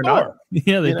at your score.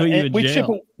 Yeah, they put you in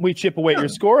jail. We chip away at your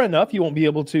score enough, you won't be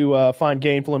able to find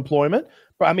gainful employment.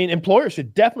 But I mean, employers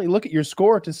should definitely look at your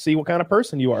score to see what kind of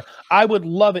person you are. I would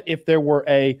love it if there were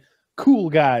a cool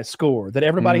guy score that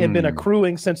everybody had been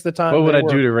accruing since the time. What would I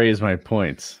do to raise my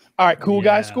points? All right, cool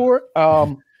guy score.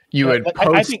 You would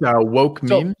post woke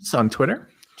memes on Twitter.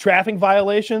 Traffic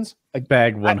violations.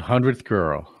 Bag 100th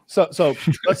girl. So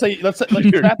let's say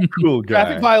cool guy.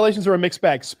 Traffic violations are a mixed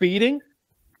bag. Speeding,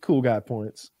 cool guy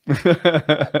points.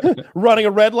 Running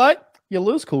a red light, you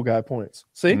lose cool guy points.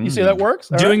 See, you see how that works.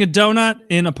 Doing a donut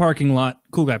in a parking lot,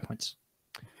 cool guy points.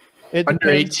 Under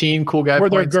 18, cool guy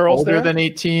points. Were there girls older there? than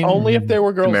 18? Only if there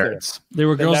were girls there. There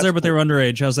were girls there, but they were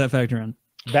underage. How's that factor in?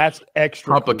 That's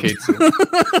extra complicates it.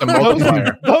 The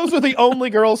multiplier. Those are the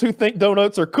only girls who think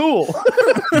donuts are cool.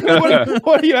 what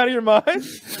are you out of your mind?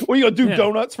 What are you gonna do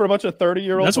donuts for a bunch of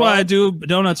 30-year-olds? That's why I do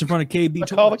donuts in front of KB.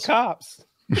 Call the cops.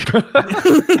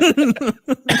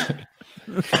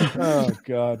 Oh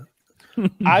God.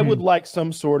 I would like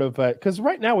some sort of because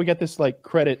right now we got this like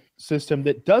credit system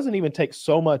that doesn't even take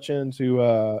so much into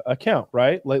account,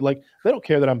 right? Like they don't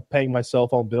care that I'm paying my cell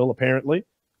phone bill apparently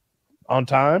on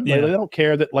time. Yeah. Like, they don't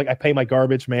care that like I pay my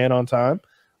garbage man on time,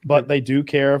 but they do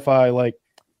care if I like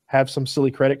have some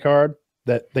silly credit card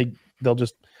that they'll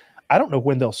just. I don't know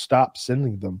when they'll stop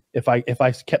sending them if I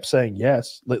kept saying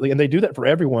yes lately, and they do that for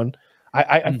everyone.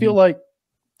 I feel like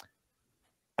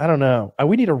I don't know.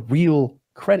 We need a real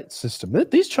credit system.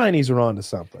 These Chinese are onto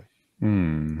something.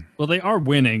 Well, they are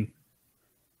winning.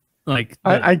 Like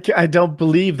I don't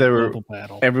believe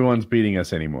everyone's beating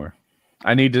us anymore.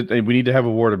 We need to have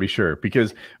a war to be sure,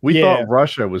 because we thought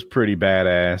Russia was pretty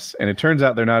badass, and it turns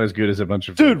out they're not as good as a bunch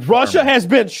of Russia has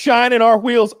been shining our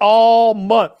wheels all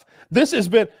month. This has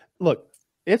been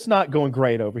it's not going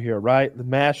great over here, right? The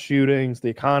mass shootings, the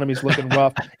economy's looking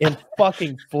rough, and fucking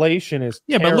inflation is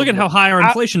terrible. But look at how high our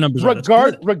inflation numbers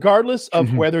are. Regardless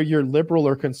of whether you're liberal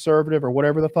or conservative or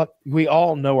whatever the fuck, we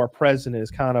all know our president is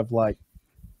kind of like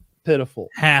pitiful.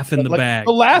 Half in the bag.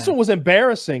 The last one was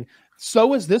embarrassing.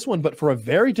 So is this one, but for a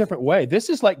very different way. This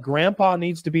is like grandpa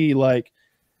needs to be like,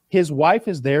 his wife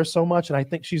is there so much, and I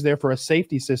think she's there for a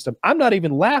safety system. I'm not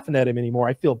even laughing at him anymore.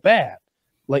 I feel bad.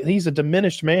 Like he's a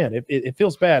diminished man. It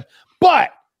feels bad.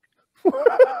 But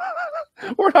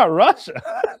we're not Russia.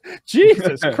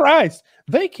 Jesus Christ.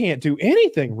 They can't do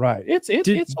anything right. It's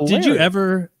hilarious. Did you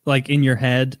ever, like, in your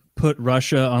head, put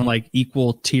Russia on like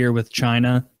equal tier with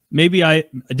China? Maybe I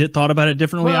thought about it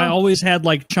differently. I always had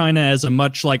like China as a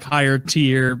much like higher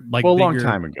tier, like a long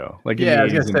time ago, like in the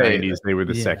 80s and 90s, they were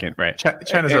the second, right?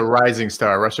 China's a rising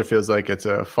star. Russia feels like it's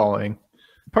a falling.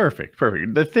 Perfect.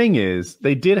 The thing is,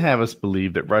 they did have us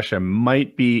believe that Russia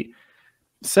might be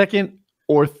second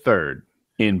or third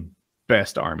in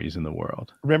best armies in the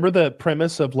world. Remember the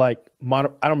premise of like I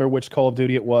don't remember which Call of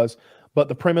Duty it was, but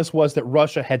the premise was that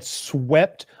Russia had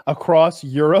swept across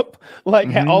Europe,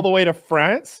 like all the way to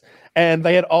France, and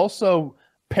they had also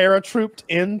paratrooped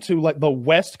into like the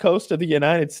west coast of the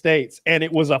United States, and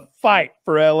it was a fight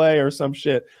for LA or some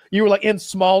shit. You were like in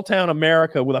small town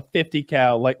America with a 50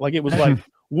 cal, like it was like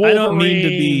Wolverines. I don't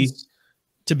mean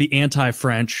to be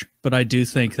anti-French, but I do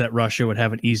think that Russia would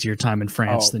have an easier time in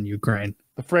France than Ukraine.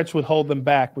 The French would hold them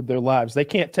back with their lives. They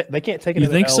can't take it. You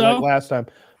think so? Like last time.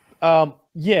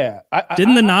 Yeah.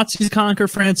 Didn't the Nazis conquer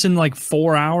France in like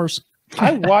 4 hours?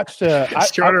 I watched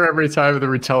shorter every time of the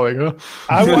retelling. Huh?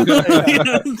 I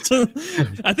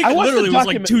think it literally was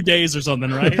like 2 days or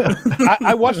something, right?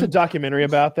 I watched a documentary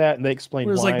about that, and they explained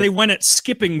it was like they went at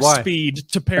skipping speed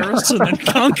to Paris and then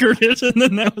conquered it, and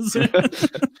then that was it.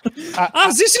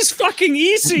 This is fucking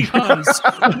easy, Hans.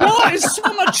 War is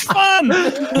so much fun.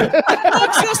 Look,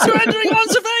 you're surrendering on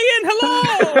civilian.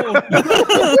 Hello.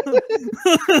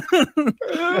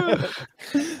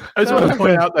 I just want to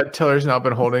point out that Tiller's now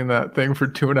been holding that thing for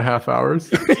 2.5 hours.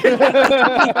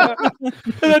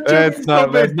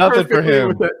 That's nothing for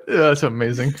him. That's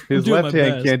amazing. His left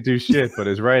hand can't do shit, but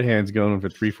his right hand's going for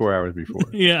 3-4 hours before.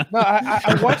 Yeah. No,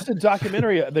 I watched a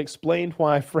documentary that explained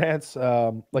why France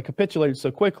like capitulated so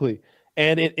quickly,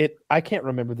 and I can't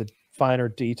remember the finer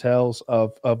details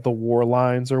of the war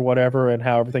lines or whatever and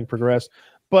how everything progressed,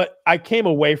 but I came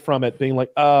away from it being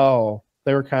like, oh,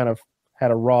 they were kind of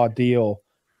had a raw deal.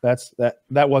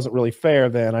 That wasn't really fair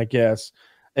then, I guess.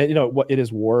 And, what it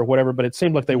is war or whatever, but it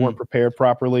seemed like they weren't prepared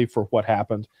properly for what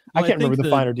happened. Well, I can't remember the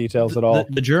finer details at all.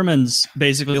 The Germans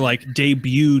basically like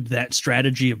debuted that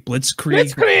strategy of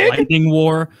blitzkrieg. Lightning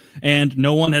war, and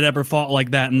no one had ever fought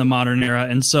like that in the modern era.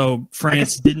 And so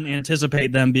France didn't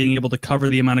anticipate them being able to cover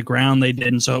the amount of ground they did,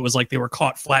 and so it was like they were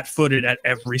caught flat-footed at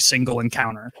every single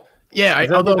encounter. Yeah,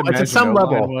 although at some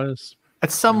level,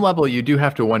 At some level, you do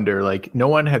have to wonder, like, no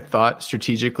one had thought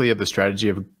strategically of the strategy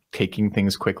of taking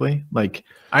things quickly. Like,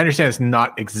 I understand it's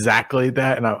not exactly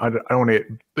that, and I don't want to,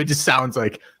 but it just sounds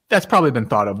like that's probably been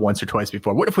thought of once or twice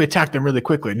before. What if we attack them really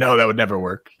quickly? No, that would never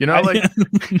work. You know, like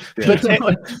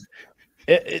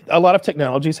a lot of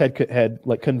technologies had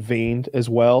like convened as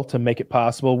well to make it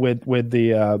possible with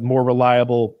the more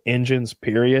reliable engines.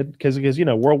 Period, because you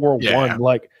know World War I,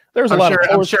 like there's a lot of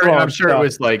I'm sure it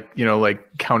was like, you know,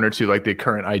 like counter to like the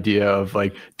current idea of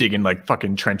like digging like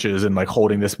fucking trenches and like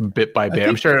holding this bit by bit.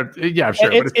 I'm sure, but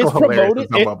it's still hilarious at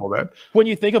some level. That when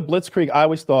you think of Blitzkrieg, I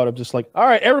always thought of just like, all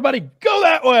right, everybody go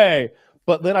that way.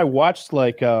 But then I watched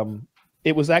like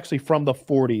it was actually from the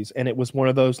 40s, and it was one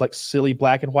of those like silly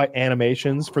black and white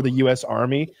animations for the U.S.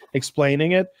 Army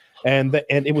explaining it, and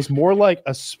it was more like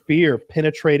a spear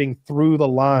penetrating through the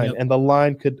line, and the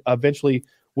line could eventually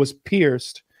was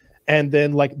pierced, and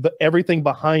then like everything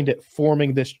behind it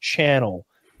forming this channel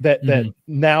that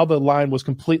now the line was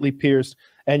completely pierced,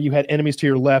 and you had enemies to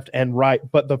your left and right,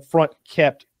 but the front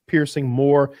kept piercing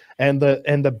more, and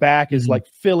the back is like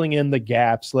filling in the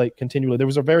gaps like continually. There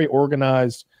was a very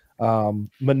organized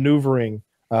maneuvering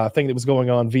thing that was going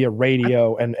on via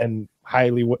radio and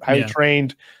highly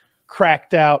trained,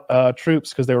 cracked out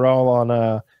troops because they were all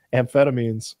on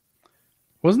amphetamines.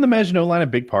 Wasn't the Maginot Line a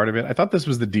big part of it? I thought this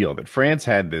was the deal, that France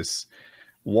had this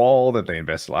wall that they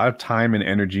invested a lot of time and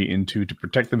energy into to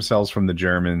protect themselves from the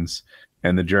Germans,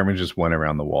 and the Germans just went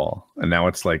around the wall. And now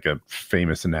it's like a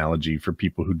famous analogy for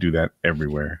people who do that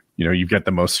everywhere. You know, you've got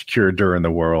the most secure door in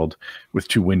the world with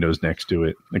 2 windows next to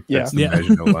it. Like that's the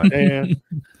Maginot Line. And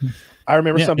I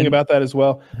remember something about that as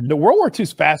well. No, World War II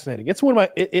is fascinating. It's one of my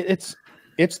it's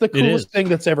the coolest thing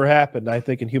that's ever happened, I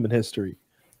think, in human history.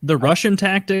 The Russian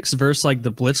tactics versus like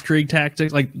the Blitzkrieg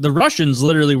tactics. Like the Russians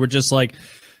literally were just like,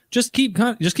 just keep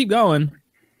going.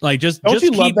 Like just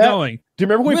keep going. Do you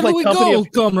remember when we played Company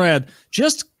of Comrade?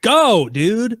 Just go,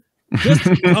 dude.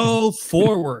 Just go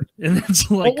forward. And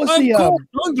it's like, I'm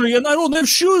hungry and I don't have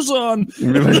shoes on.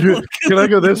 Can I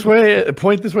go this way?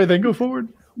 Point this way, then go forward.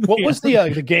 What was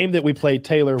the game that we played,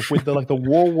 Taylor, with the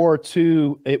World War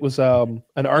II? It was an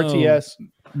RTS.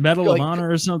 Medal of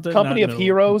Honor or something. Company of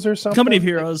Heroes or something. Company of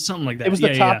Heroes, something like that. It was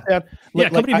the top 10.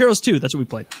 Company of Heroes 2. That's what we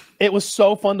played. It was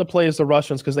so fun to play as the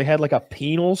Russians because they had like a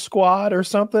penal squad or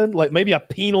something, like maybe a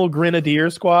penal grenadier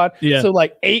squad. Yeah. So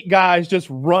like 8 guys just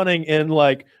running in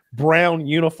like brown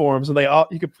uniforms, and they all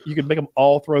you could make them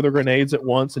all throw their grenades at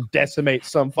once and decimate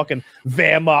some fucking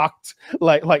Wehrmacht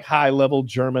like high level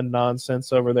German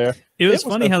nonsense over there. It was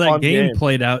funny how that game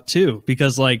played out too,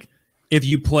 because like, if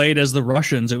you played as the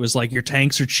Russians, it was like your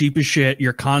tanks are cheap as shit.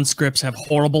 Your conscripts have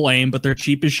horrible aim, but they're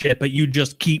cheap as shit. But you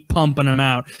just keep pumping them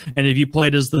out. And if you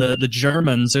played as the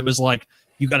Germans, it was like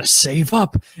you got to save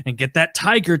up and get that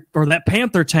Tiger or that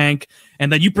Panther tank,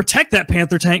 and then you protect that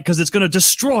Panther tank because it's going to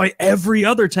destroy every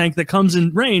other tank that comes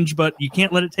in range. But you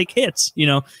can't let it take hits, you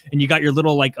know. And you got your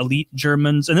little like elite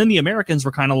Germans, and then the Americans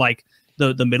were kind of like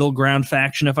the middle ground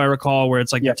faction, if I recall, where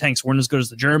it's like your tanks weren't as good as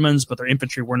the Germans, but their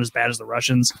infantry weren't as bad as the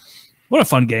Russians. What a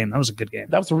fun game. That was a good game.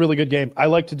 That was a really good game. I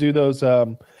like to do those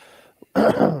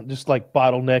just like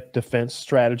bottleneck defense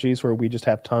strategies where we just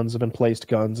have tons of emplaced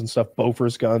guns and stuff,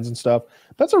 Bofors guns and stuff.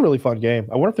 That's a really fun game.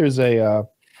 I wonder if there's a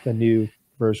new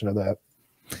version of that.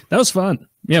 That was fun.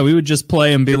 Yeah, we would just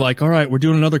play and be like, all right, we're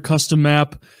doing another custom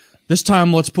map. This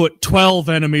time, let's put 12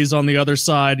 enemies on the other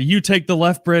side. You take the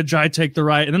left bridge, I take the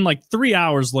right. And then like 3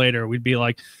 hours later, we'd be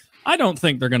like, I don't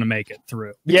think they're going to make it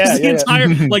through. The entire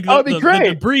like the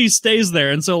debris stays there,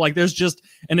 and so like there's just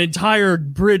an entire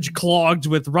bridge clogged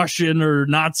with Russian or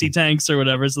Nazi tanks or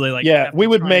whatever. So they like we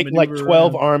would make like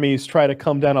 12 armies try to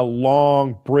come down a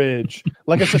long bridge,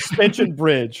 like a suspension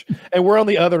bridge, and we're on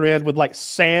the other end with like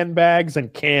sandbags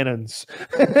and cannons.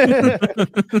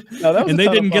 And they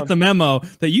didn't get the memo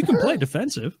that you can play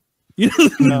defensive.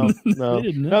 No,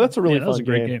 that's a really fun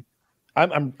game.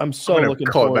 I'm so looking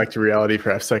call forward. It back to reality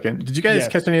for a second. Did you guys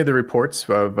catch any of the reports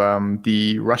of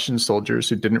the Russian soldiers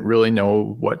who didn't really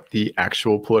know what the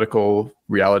actual political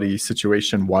reality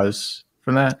situation was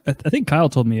from that? I think Kyle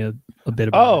told me a bit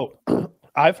about it.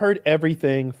 I've heard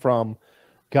everything from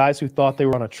guys who thought they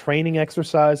were on a training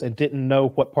exercise and didn't know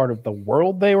what part of the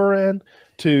world they were in,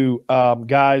 to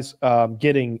guys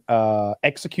getting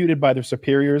executed by their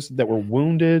superiors that were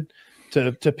wounded,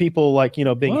 to people like, you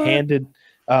know, being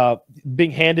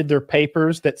handed their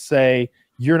papers that say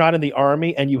you're not in the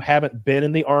army and you haven't been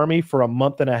in the army for a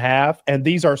month and a half, and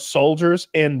these are soldiers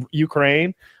in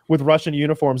Ukraine with Russian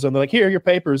uniforms, and they're like, here are your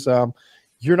papers.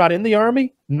 You're not in the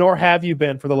army, nor have you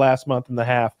been for the last month and a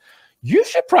half. You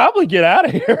should probably get out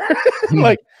of here.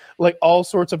 like all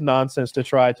sorts of nonsense to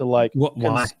try to like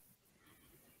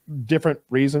different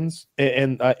reasons.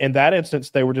 And in that instance,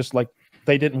 they were just like,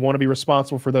 they didn't want to be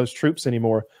responsible for those troops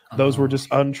anymore. Those were just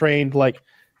untrained, like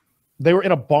they were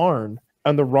in a barn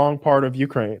on the wrong part of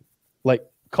Ukraine, like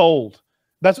cold.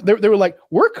 They were like,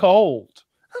 we're cold.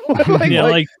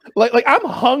 like I'm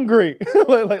hungry.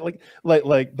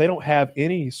 like they don't have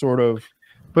any sort of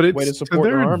way to support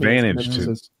their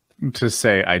advantage to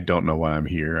say, I don't know why I'm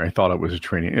here. I thought it was a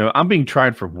training. I'm being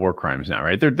tried for war crimes now,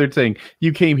 right? They're saying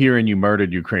you came here and you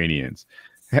murdered Ukrainians.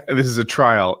 This is a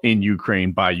trial in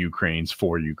Ukraine by Ukrainians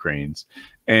for Ukrainians.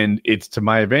 And it's to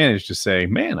my advantage to say,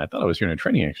 man, I thought I was here in a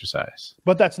training exercise.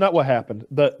 But that's not what happened.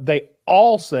 They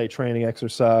all say training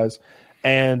exercise.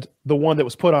 And the one that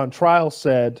was put on trial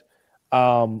said,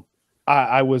 I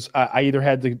either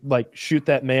had to like shoot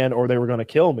that man or they were going to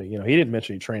kill me. He didn't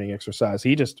mention any training exercise.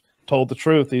 He just told the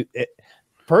truth.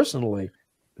 Personally,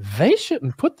 they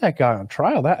shouldn't put that guy on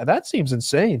trial. That seems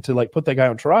insane to like put that guy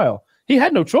on trial. He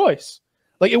had no choice.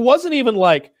 Like, it wasn't even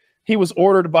like he was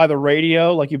ordered by the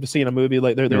radio, like you've seen a movie.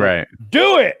 Like they're right. Like,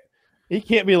 do it. He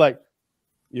can't be like,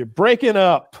 you're breaking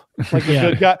up. Like a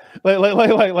good guy.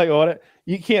 Like what?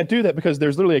 You can't do that because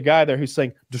there's literally a guy there who's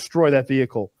saying, destroy that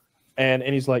vehicle. And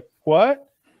he's like,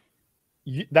 what?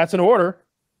 That's an order.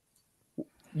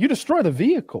 You destroy the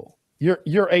vehicle.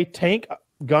 You're a tank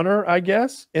gunner, I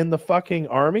guess, in the fucking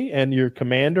army, and your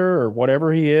commander or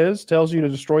whatever he is tells you to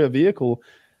destroy a vehicle.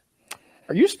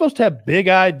 Are you supposed to have big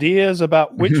ideas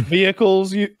about which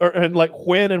vehicles and like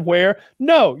when and where?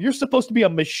 No, you're supposed to be a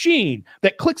machine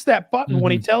that clicks that button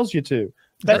when he tells you to.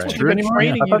 That's what they've been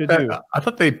training you to do. I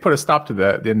thought they put a stop to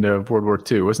that at the end of World War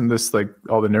II. Wasn't this like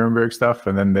all the Nuremberg stuff?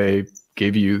 And then they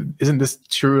gave you, isn't this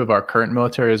true of our current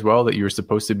military as well? That you were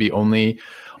supposed to be only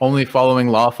following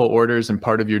lawful orders, and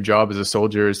part of your job as a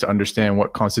soldier is to understand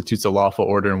what constitutes a lawful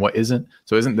order and what isn't.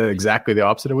 So isn't that exactly the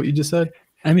opposite of what you just said?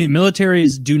 I mean,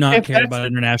 militaries do not care about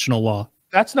international law.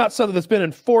 That's not something that's been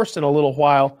enforced in a little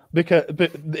while, but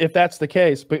if that's the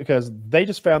case, because they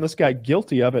just found this guy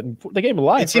guilty of it and they gave him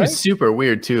life. It seems super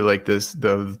weird too, like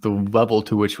the level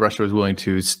to which Russia was willing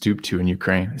to stoop to in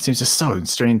Ukraine. It seems just so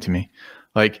strange to me.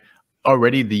 Like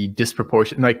already the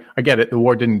disproportion. Like I get it, the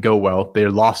war didn't go well; they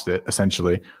lost it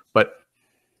essentially. But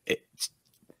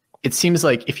it seems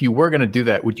like if you were going to do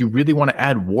that, would you really want to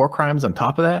add war crimes on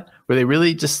top of that? Were they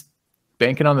really just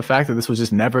banking on the fact that this was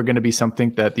just never going to be something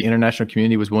that the international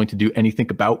community was willing to do anything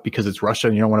about because it's Russia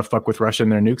and you don't want to fuck with Russia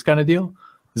and their nukes kind of deal?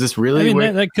 Is this really? I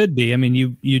mean, that could be. I mean,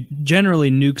 you generally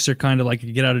nukes are kind of like a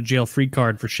get out of jail free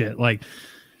card for shit. Like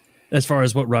as far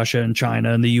as what Russia and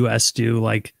China and the US do,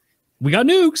 like we got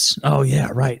nukes. Oh yeah,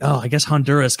 right. Oh, I guess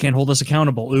Honduras can't hold us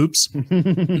accountable. Oops.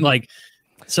 Like,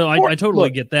 so I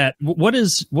totally get that. What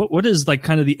is like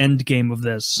kind of the end game of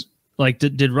this? Like,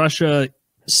 did Russia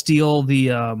steal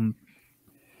the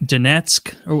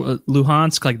Donetsk or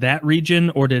Luhansk, like that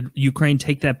region, or did Ukraine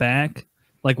take that back?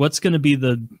 Like, what's going to be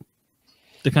the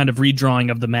kind of redrawing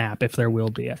of the map, if there will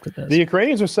be after this? The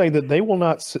Ukrainians are saying that they will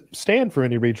not stand for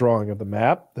any redrawing of the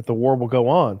map, that the war will go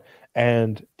on,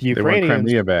 and the Ukrainians want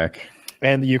Crimea back,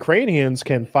 and the Ukrainians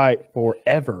can fight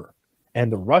forever,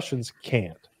 and the Russians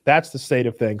can't. That's the state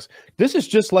of things. This is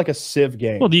just like a Civ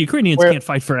game. Well, the Ukrainians can't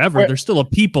fight forever. They're still a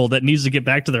people that needs to get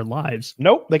back to their lives.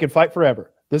 Nope, they can fight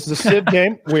forever. This is a Civ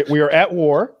game. We are at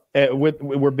war.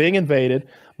 We're being invaded.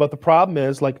 But the problem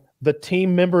is, like, the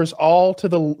team members all to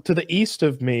the east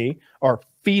of me are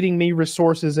feeding me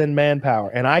resources and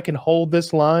manpower, and I can hold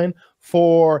this line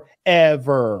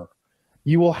forever.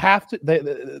 You will have to.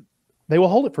 They will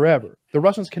hold it forever. The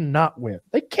Russians cannot win.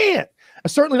 They can't.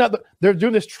 Certainly not. They're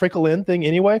doing this trickle in thing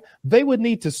anyway. They would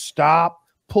need to stop,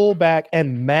 pull back,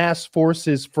 and mass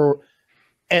forces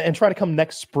and try to come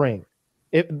next spring.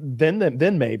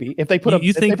 Then maybe if they put a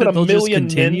million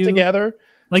men together,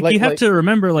 like you have to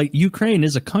remember, like Ukraine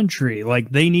is a country,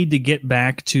 like they need to get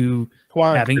back to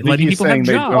letting people have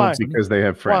jobs because they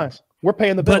have friends. We're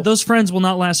paying the bill, but those friends will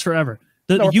not last forever.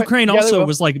 Ukraine also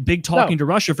was like big talking to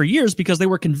Russia for years because they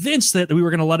were convinced that we were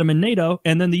going to let them in NATO,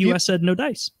 and then the U.S. said no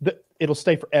dice. It'll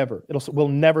stay forever. We'll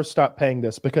never stop paying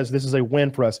this because this is a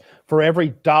win for us. For every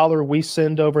dollar we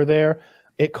send over there,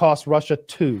 it costs Russia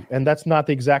 2, and that's not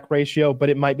the exact ratio, but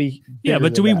it might be. Yeah,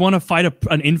 but do we want to fight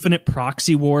an infinite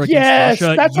proxy war against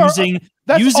Russia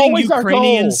using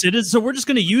Ukrainian citizens? So we're just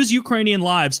going to use Ukrainian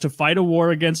lives to fight a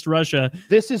war against Russia.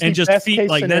 This is the best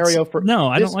case scenario for. No,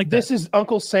 I don't like that. This is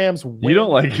Uncle Sam's win. You don't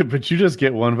like it, but you just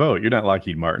get one vote. You're not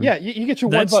Lockheed Martin. Yeah, you get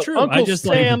your one vote. That's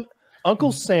true.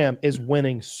 Uncle Sam is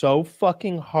winning so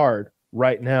fucking hard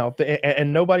right now,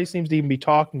 and nobody seems to even be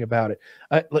talking about it.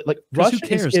 Like Russia, who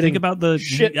cares? Think about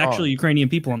the actual Ukrainian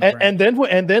people on the ground.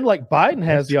 And then like Biden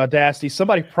has the audacity.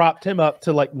 Somebody propped him up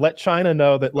to like let China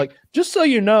know that, like, just so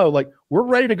you know, like, we're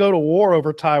ready to go to war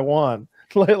over Taiwan.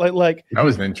 like that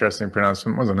was an interesting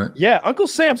pronouncement, wasn't it? Yeah, Uncle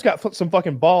Sam's got some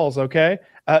fucking balls. Okay,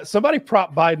 somebody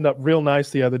propped Biden up real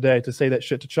nice the other day to say that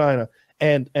shit to China.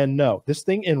 And no, this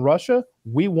thing in Russia,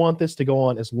 we want this to go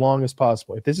on as long as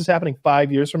possible. If this is happening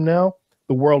 5 years from now,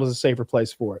 the world is a safer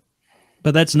place for it.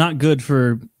 But that's not good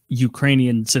for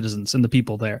Ukrainian citizens and the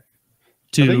people there.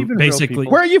 To basically,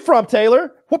 where are you from,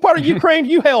 Taylor? What part of Ukraine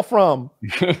you hail from?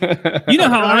 You know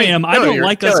how I am. I don't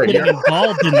like us getting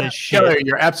involved in this shit. Taylor,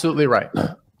 you're absolutely right.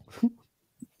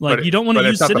 Like, you don't want to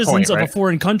use citizens of a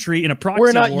foreign country in a proxy war.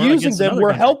 We're not using them.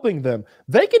 We're helping them.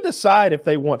 They can decide if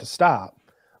they want to stop.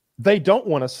 They don't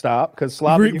want to stop because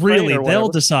Slavic really, they'll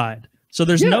decide. So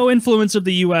there's no influence of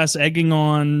the U.S. egging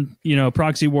on,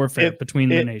 proxy warfare between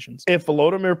the nations. If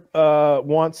Volodymyr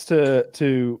wants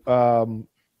to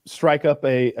strike up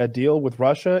a deal with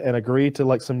Russia and agree to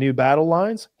like some new battle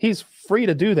lines, he's free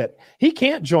to do that. He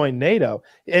can't join NATO.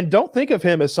 And don't think of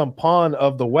him as some pawn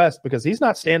of the West, because he's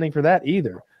not standing for that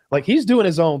either. Like, he's doing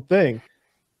his own thing.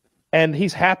 And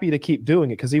he's happy to keep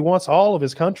doing it because he wants all of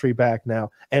his country back now.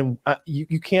 And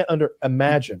you can't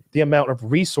imagine the amount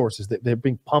of resources that they're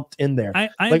being pumped in there. I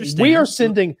like, understand. we are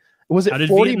sending, was it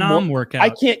 40 Vietnam more? Work out? I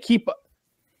can't keep.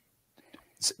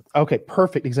 Okay,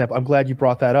 perfect example. I'm glad you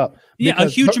brought that up. Yeah, a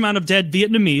huge amount of dead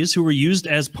Vietnamese who were used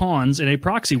as pawns in a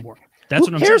proxy war. That's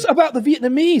what I'm saying. Who cares about the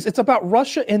Vietnamese? It's about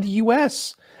Russia and the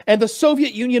U.S. And the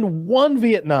Soviet Union won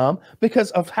Vietnam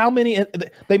because of how many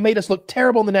they made us look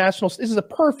terrible in the national. This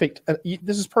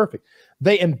is perfect.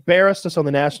 They embarrassed us on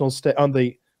the on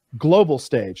the global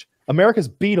stage. America's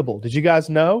beatable. Did you guys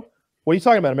know? What are you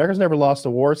talking about? America's never lost a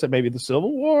war except maybe the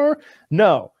Civil War.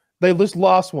 No, they just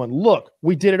lost one. Look,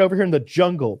 we did it over here in the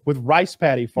jungle with rice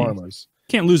paddy farmers.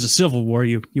 Can't lose a civil war.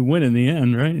 You win in the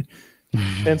end, right?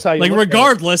 That's how you like,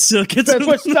 regardless. Depends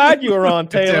which side you were on,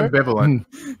 Taylor. It's ambivalent.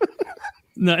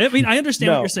 No, I mean, I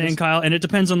understand what you're saying, Kyle, and it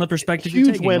depends on the perspective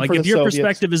you're taking. Like, if your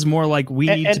perspective is more like we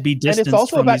need to be distanced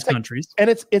from these countries. And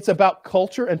it's about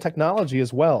culture and technology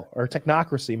as well, or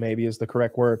technocracy maybe is the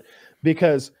correct word,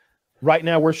 because right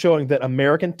now we're showing that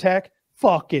American tech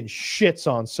fucking shits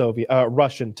on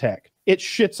Russian tech. It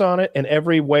shits on it in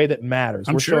every way that matters.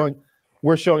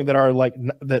 We're showing that our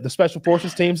the special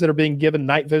forces teams that are being given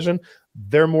night vision,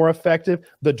 they're more effective.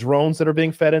 The drones that are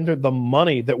being fed into, the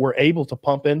money that we're able to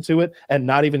pump into it and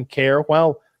not even care.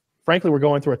 Well, frankly, we're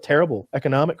going through a terrible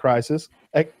economic crisis,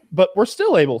 but we're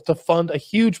still able to fund a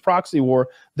huge proxy war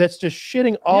that's just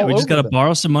shitting all over. We just got to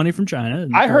borrow some money from China.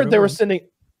 I heard they were sending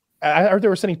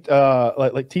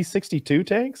like T-62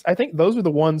 tanks. I think those are the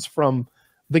ones from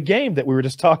the game that we were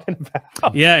just talking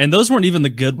about. Yeah, and those weren't even the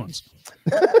good ones.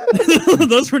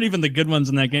 Those weren't even the good ones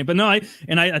in that game. But no, I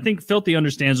think Filthy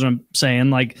understands what I'm saying.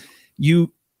 Like,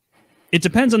 it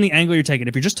depends on the angle you're taking.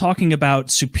 If you're just talking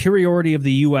about superiority of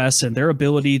the U.S. and their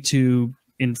ability to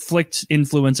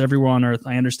influence everywhere on Earth,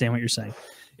 I understand what you're saying.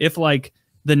 If like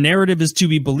the narrative is to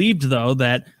be believed, though,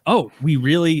 that, oh, we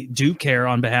really do care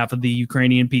on behalf of the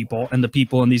Ukrainian people and the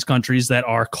people in these countries that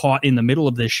are caught in the middle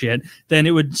of this shit, then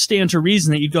it would stand to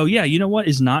reason that you'd go, yeah, you know what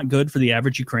is not good for the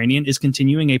average Ukrainian is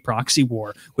continuing a proxy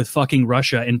war with fucking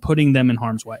Russia and putting them in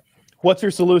harm's way. What's your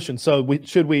solution? So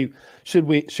should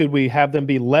we have them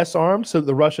be less armed so that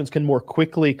the Russians can more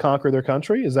quickly conquer their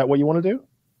country? Is that what you want to do?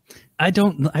 I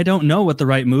don't know what the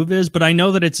right move is, but I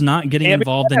know that it's not getting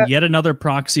involved in yet another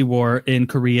proxy war in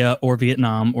Korea or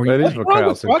Vietnam. Or that is what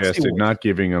Kyle suggested, not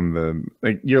giving them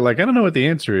you're like, I don't know what the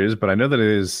answer is, but I know that it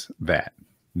is that,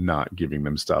 not giving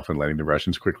them stuff and letting the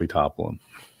Russians quickly topple them.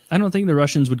 I don't think the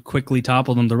Russians would quickly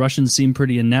topple them. The Russians seem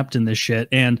pretty inept in this shit.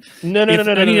 And no. If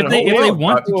they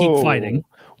want to keep fighting,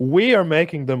 we are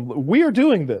making them. We are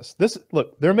doing this.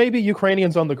 Look, there may be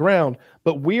Ukrainians on the ground,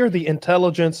 but we are the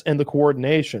intelligence and the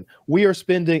coordination. We are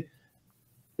spending.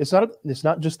 It's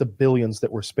not just the billions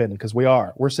that we're spending, because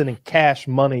we're sending cash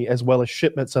money as well as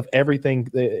shipments of everything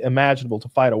imaginable to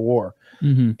fight a war.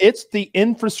 Mm-hmm. It's the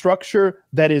infrastructure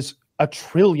that is $1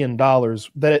 trillion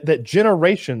that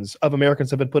generations of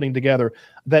Americans have been putting together.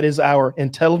 That is our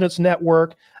intelligence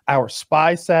network, our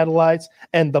spy satellites,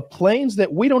 and the planes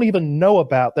that we don't even know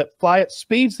about that fly at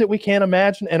speeds that we can't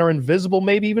imagine and are invisible,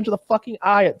 maybe even to the fucking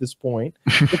eye at this point.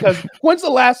 Because when's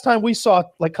the last time we saw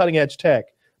like cutting edge tech?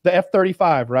 The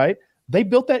F-35, right? They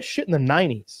built that shit in the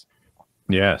 90s.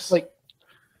 Yes.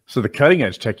 So the cutting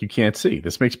edge tech you can't see.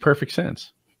 This makes perfect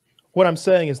sense. What I'm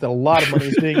saying is that a lot of money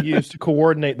is being used to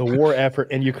coordinate the war effort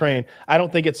in Ukraine. I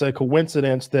don't think it's a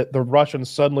coincidence that the Russians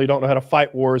suddenly don't know how to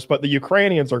fight wars, but the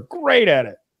Ukrainians are great at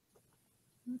it.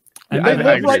 They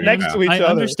live right next to each other. I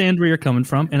understand where you're coming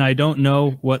from, and I don't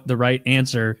know what the right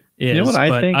answer is. You know what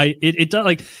I think? It does,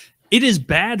 like, it is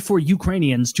bad for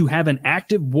Ukrainians to have an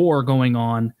active war going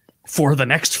on for the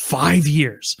next 5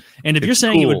 years. And if you're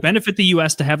saying it would benefit the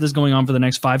U.S. to have this going on for the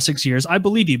next 5-6 years, I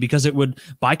believe you, because it would,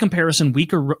 by comparison,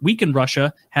 weaken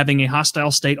Russia having a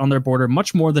hostile state on their border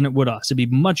much more than it would us. It'd be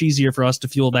much easier for us to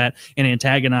fuel that and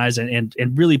antagonize and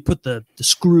really put the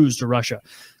screws to Russia.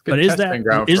 But is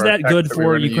that good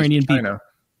for Ukrainian people?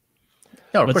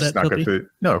 No, of course it's not good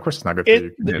for. No, of course it's not good for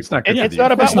you. It's not good. It's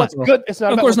not about what's good. It's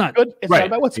not about what's good. It's not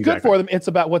about what's good for them. It's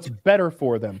about what's better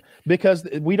for them, because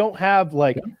we don't have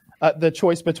like the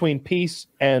choice between peace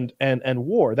and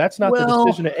war. That's not the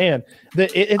decision at hand.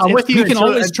 I'm with you. You can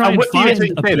always try and find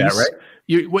a peace. That,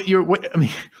 right?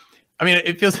 I mean,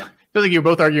 it feels like you're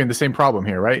both arguing the same problem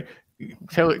here, right?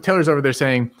 Taylor's over there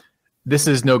saying this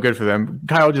is no good for them.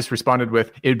 Kyle just responded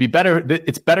with, it'd be better.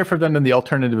 It's better for them than the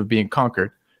alternative of being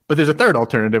conquered. But there's a third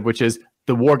alternative, which is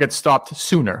the war gets stopped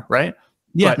sooner, right?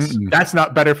 Yes. But that's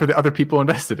not better for the other people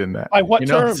invested in that. By what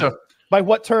terms? By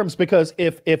what terms? Because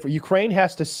if Ukraine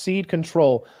has to cede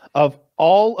control of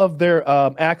all of their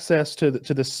access to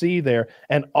the sea there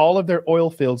and all of their oil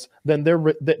fields, then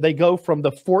they go from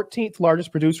the 14th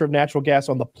largest producer of natural gas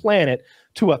on the planet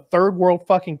to a third world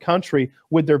fucking country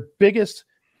with their biggest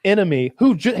enemy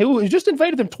who just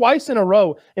invaded them twice in a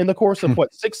row in the course of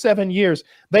 6-7 years.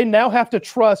 They now have to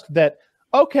trust that,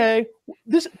 okay,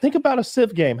 think about a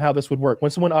Civ game, how this would work when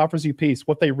someone offers you peace,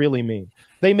 what they really mean.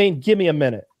 They mean, give me a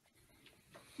minute.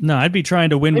 No, I'd be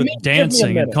trying to win with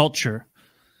dancing and culture.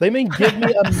 They mean, give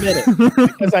me a minute,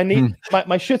 because I need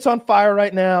my shit's on fire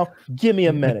right now. Give me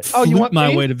a minute. Oh, you want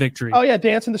my way to victory? Oh yeah,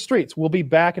 dance in the streets. We'll be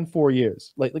back in 4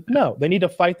 years. Like no, they need to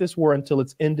fight this war until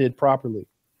it's ended properly,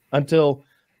 until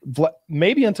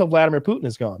Vladimir Putin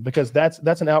is gone, because that's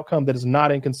an outcome that is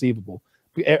not inconceivable.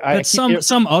 But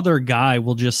some other guy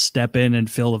will just step in and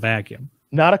fill the vacuum.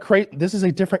 This is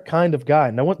a different kind of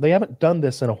guy. They haven't done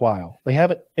this in a while. They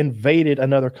haven't invaded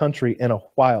another country in a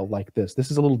while like this.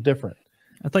 This is a little different.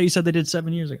 I thought you said they did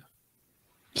 7 years ago.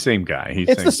 Same guy.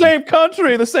 It's the same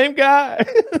country, the same guy.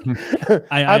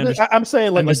 I'm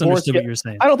saying like Boris. What you're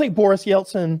saying. I don't think Boris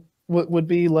Yeltsin would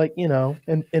be like,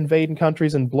 invading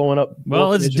countries and blowing up. Well,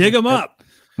 let's dig them up.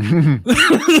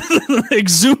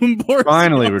 Exhume Boris.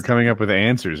 Finally, we're coming up with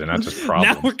answers and not just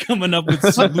problems. Now we're coming up with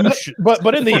solutions.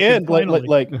 but in the end,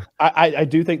 I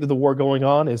do think that the war going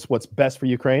on is what's best for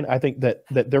Ukraine. I think that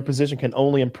their position can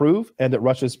only improve, and that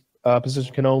Russia's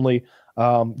position can only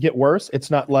get worse.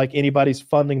 It's not like anybody's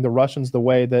funding the Russians the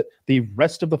way that the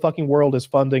rest of the fucking world is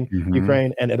funding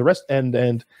Ukraine, and the rest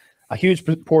and a huge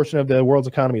portion of the world's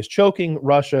economy is choking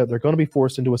Russia. They're going to be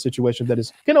forced into a situation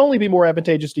that can only be more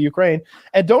advantageous to Ukraine.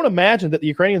 And don't imagine that the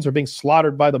Ukrainians are being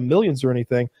slaughtered by the millions or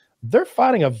anything. They're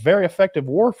fighting a very effective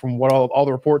war, from what all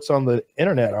the reports on the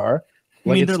internet are. I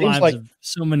mean, their lives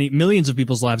so many millions of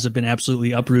people's lives have been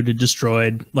absolutely uprooted,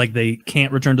 destroyed. Like, they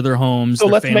can't return to their homes. So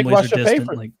their let's make Russia pay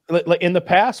for it. Like in the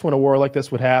past, when a war like this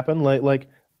would happen, like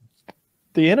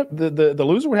the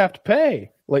loser would have to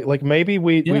pay. Like maybe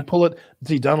we pull it.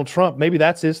 See, Donald Trump, maybe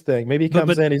that's his thing. Maybe he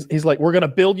comes in, he's like, we're gonna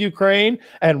build Ukraine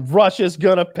and Russia's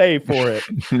gonna pay for it.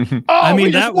 I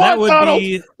mean, that would Donald.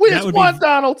 be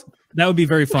Donald. That would be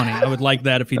very funny. I would like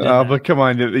that if he did. But come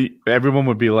on, everyone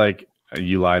would be like,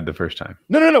 you lied the first time.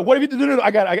 No. What have you? No. I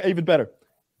got even better.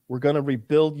 We're gonna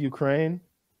rebuild Ukraine,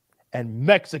 and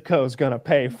Mexico's gonna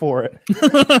pay for it.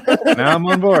 Now I'm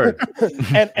on board.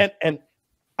 and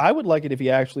I would like it if he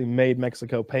actually made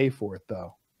Mexico pay for it,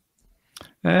 though.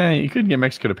 You couldn't get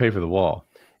Mexico to pay for the wall.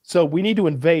 So we need to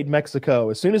invade Mexico.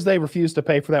 As soon as they refuse to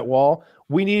pay for that wall,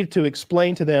 we need to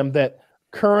explain to them that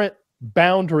current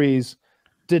boundaries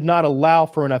did not allow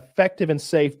for an effective and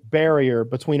safe barrier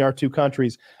between our two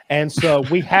countries. And so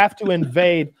we have to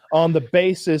invade on the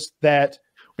basis that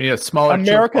we need a smaller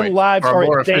American lives are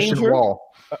in danger. Wall.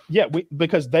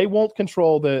 Because they won't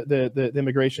control the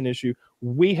immigration issue.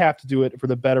 We have to do it for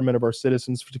the betterment of our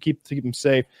citizens, to keep them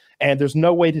safe. And there's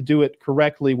no way to do it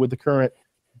correctly with the current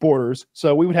borders.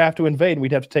 So we would have to invade, and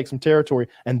we'd have to take some territory.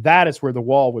 And that is where the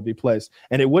wall would be placed.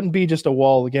 And it wouldn't be just a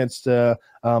wall against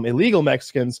illegal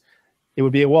Mexicans. It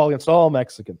would be a wall against all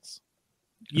Mexicans.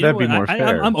 That'd be more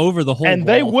fair. I'm over the whole. And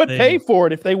they would pay for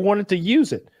it if they wanted to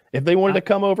use it. If they wanted to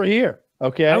come over here,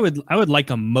 okay. I would like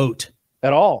a moat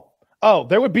at all. Oh,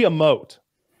 there would be a moat.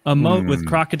 A moat with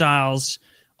crocodiles,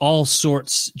 all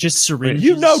sorts, just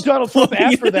syringes. Donald Trump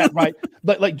asked for that, right?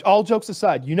 Like all jokes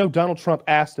aside, Donald Trump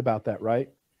asked about that, right?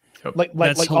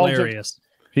 That's hilarious.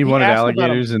 He wanted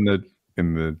alligators in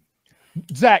the.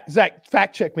 Zach,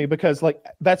 fact check me, because like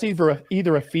that's either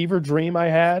a fever dream I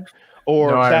had,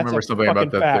 or I that's remember something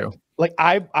about that fact. too. Like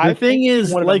the thing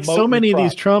is, like so many of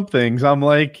these Trump things, I'm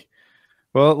like,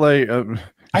 well, like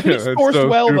I think it sourced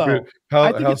well stupid. Though.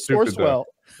 I think it sourced well.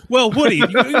 Well, Woody,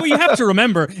 what you have to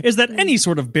remember is that any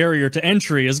sort of barrier to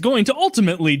entry is going to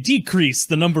ultimately decrease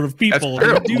the number of people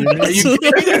who do this.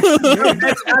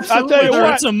 I'll tell you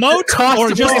what, it's a moat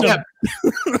or just a...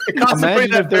 The cost of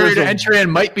putting that barrier to entry in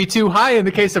might be too high in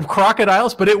the case of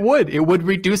crocodiles, but it would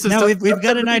reduce the... Now we've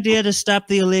got an idea to stop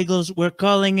the illegals. We're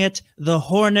calling it the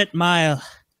Hornet Mile.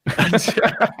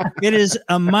 It is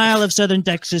a mile of southern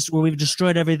Texas where we've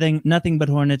destroyed everything, nothing but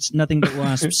hornets, nothing but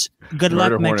wasps. Good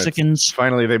luck, Mexicans.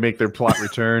 Finally, they make their plot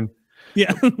return.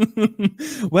 Yeah.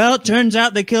 Well, it turns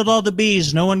out they killed all the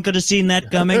bees. No one could have seen that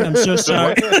coming. I'm so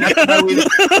sorry.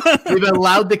 We've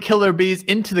allowed the killer bees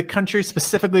into the country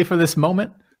specifically for this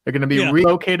moment. They're going to be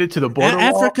relocated to the border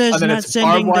Africa wall, is not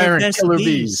sending their best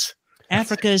bees.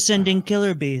 Africa is sending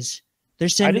killer bees. They're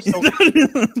sending.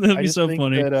 That'd be so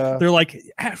funny. They're like,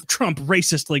 Trump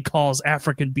racistly calls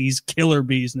African bees killer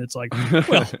bees, and it's like,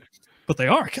 well, but they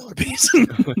are killer bees.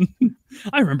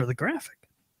 I remember the graphic.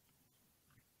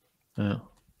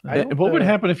 What would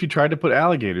happen if you tried to put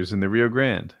alligators in the Rio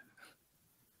Grande?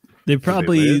 Would they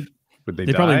probably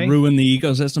ruin the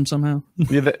ecosystem somehow.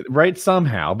 Yeah, right.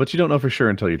 Somehow, but you don't know for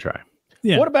sure until you try.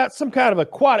 Yeah. What about some kind of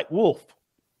aquatic wolf?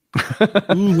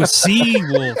 Ooh, a sea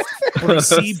wolf or a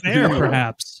sea bear,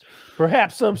 perhaps.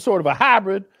 Perhaps some sort of a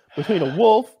hybrid between a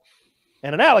wolf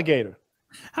and an alligator.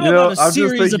 How about a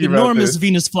series of enormous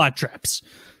Venus flytraps?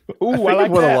 Ooh, I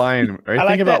like that. A lion. I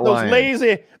like that.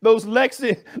 Those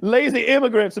lazy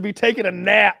immigrants would be taking a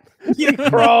nap. You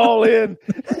crawl in,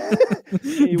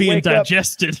 being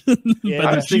digested.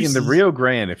 I was thinking the Rio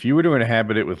Grande. If you were to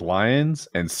inhabit it with lions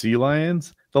and sea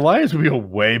lions, the lions would be a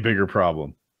way bigger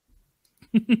problem.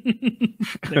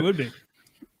 They would be.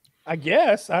 I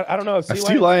guess. I don't know.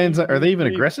 Sea lions, are they even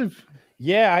aggressive?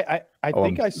 Yeah, I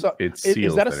think I saw.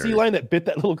 Is that a sea lion that bit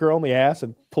that little girl in the ass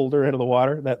and pulled her into the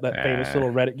water? That famous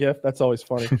little Reddit gif. That's always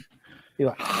funny. You're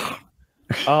like,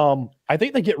 I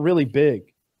think they get really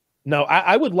big. No,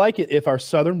 I would like it if our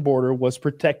southern border was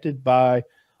protected by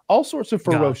all sorts of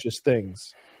ferocious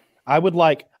things. I would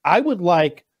like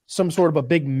some sort of a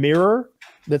big mirror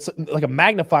that's like a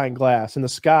magnifying glass in the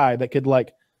sky that could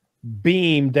like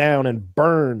beam down and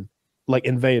burn like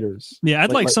invaders. Yeah,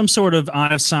 I'd like some sort of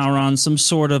Eye of Sauron, some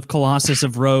sort of Colossus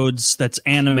of Rhodes that's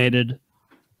animated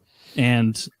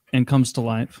and comes to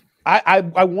life. I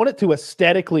want it to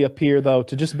aesthetically appear, though,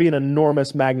 to just be an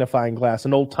enormous magnifying glass,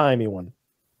 an old-timey one.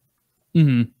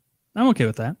 Mm-hmm. I'm okay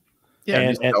with that. Yeah,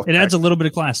 and it adds a little bit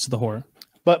of class to the horror.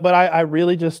 But I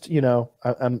really just,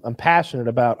 I'm passionate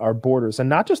about our borders, and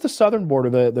not just the southern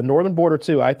border, the northern border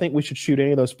too. I think we should shoot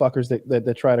any of those fuckers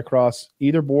that try to cross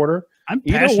either border. I'm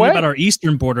passionate about our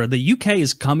eastern border. The UK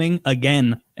is coming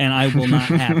again, and I will not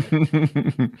have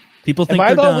it. People think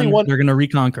they're done. They're going to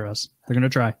reconquer us. They're going to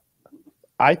try.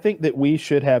 I think that we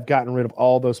should have gotten rid of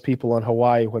all those people in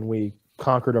Hawaii when we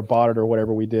conquered or bought it or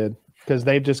whatever we did, because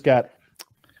they've just got.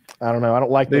 I don't know. I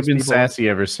don't like. They've been sassy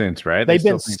ever since, right? They've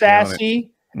been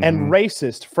sassy and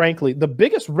racist. Frankly, the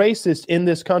biggest racists in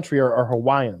this country are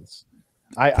Hawaiians.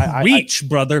 Preach,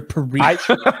 brother. Preach.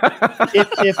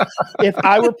 If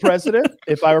I were president,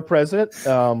 I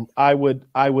would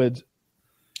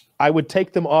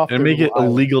take them off and make it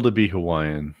illegal to be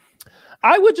Hawaiian.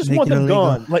 I would just want them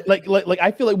gone. Like I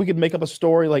feel like we could make up a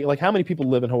story. Like how many people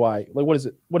live in Hawaii? Like what is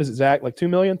it, Zach? Like 2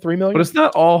 million, 3 million? But it's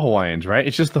not all Hawaiians, right?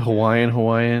 It's just the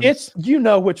Hawaiian. It's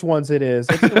which ones it is.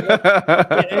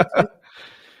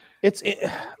 It's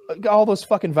all those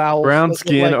fucking vowels. Brown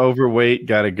skin, overweight,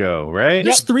 gotta go, right?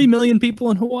 There's 3 million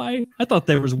people in Hawaii. I thought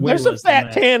there was way less. There's some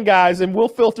fat tan guys, and we'll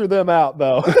filter them out,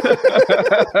 though.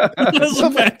 There's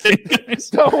some fat tan guys.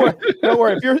 Don't worry.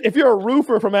 If you're a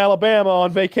roofer from Alabama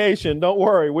on vacation, don't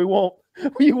worry.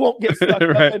 You won't get stuck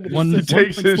right. up into One that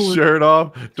takes his shirt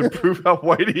off to prove how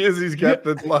white he is. He's got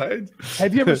the lines.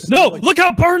 Have you ever seen, look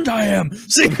how burned I am.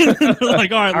 See?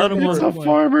 Like, all right, let him work. It's a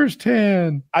farmer's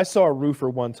tan. I saw a roofer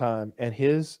one time, and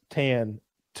his tan,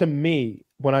 to me,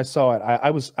 when I saw it, I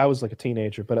was like a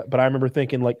teenager, but I remember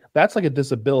thinking, like, that's like a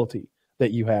disability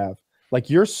that you have. Like,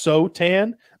 you're so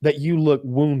tan that you look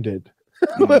wounded.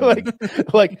 like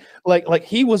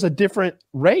he was a different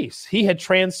race. He had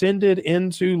transcended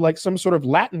into like some sort of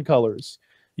Latin colors.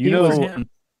 It's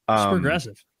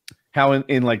progressive. How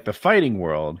in like the fighting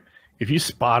world, if you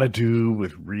spot a dude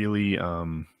with really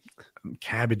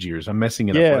cabbage ears. I'm messing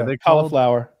it up. Yeah, What are they called?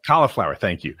 cauliflower. Cauliflower.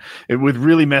 Thank you. With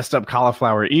really messed up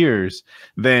cauliflower ears,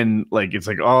 then like it's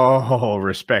like, oh,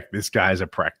 respect. This guy's a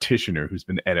practitioner who's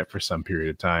been at it for some period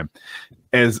of time.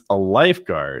 As a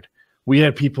lifeguard, we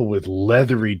had people with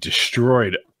leathery,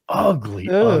 destroyed,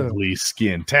 ugly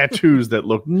skin, tattoos that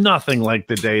look nothing like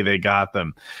the day they got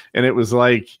them, and it was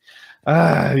like,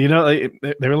 you know,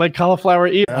 they were like cauliflower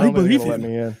ears. I believe let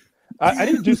me in. I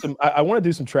need to do some. I want to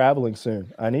do some traveling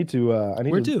soon. I need to.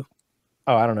 Where to?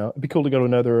 Oh, I don't know. It'd be cool to go to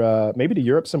another, maybe to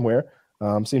Europe somewhere.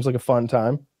 Seems like a fun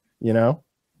time. You know.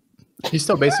 He's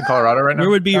still based in Colorado right now. Where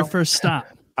would be your first stop?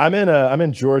 I'm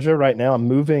in Georgia right now. I'm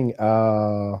moving.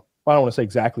 Well, I don't want to say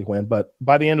exactly when, but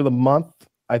by the end of the month,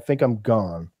 I think I'm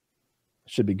gone.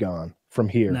 Should be gone from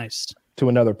here. Nice. To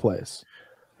another place.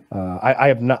 I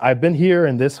have not. I've been here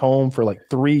in this home for like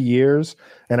 3 years,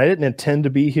 and I didn't intend to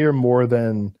be here more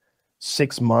than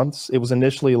 6 months. It was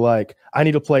initially like, I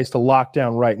need a place to lock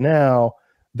down right now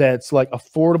that's like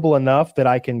affordable enough that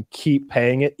I can keep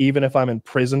paying it even if I'm in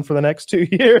prison for the next 2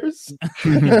 years.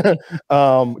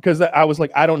 Because I was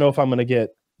like, I don't know if I'm going to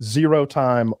get 0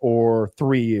 time or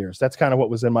 3 years. That's kind of what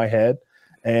was in my head,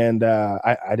 and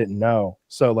I didn't know.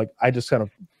 So like, I just kind of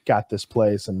got this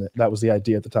place, and that was the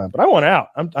idea at the time. But I want out.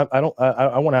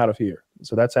 I want out of here.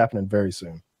 So that's happening very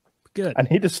soon. Good. I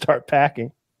need to start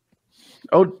packing.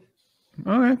 Oh,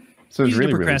 okay. So it's Easy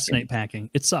really to procrastinate packing.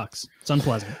 It sucks. It's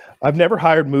unpleasant. I've never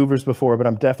hired movers before, but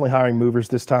I'm definitely hiring movers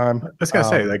this time. I was gonna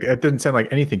say, like, it didn't sound like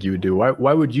anything you would do.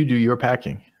 Why would you do your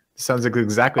packing? It sounds like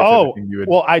exactly the type of thing you would.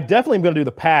 Well, I definitely am going to do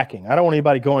the packing. I don't want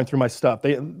anybody going through my stuff.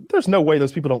 There's no way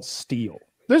those people don't steal.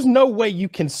 There's no way you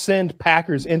can send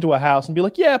packers into a house and be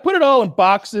like, yeah, put it all in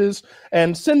boxes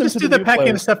and send them Just to do the packing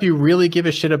and stuff you really give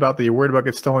a shit about that you're worried about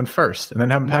gets stolen first, and then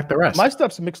have them pack the rest. My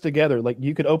stuff's mixed together. Like,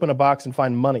 you could open a box and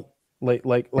find money. Like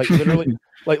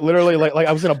literally, like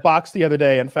I was in a box the other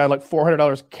day and found like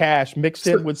 $400 cash mixed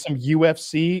in with some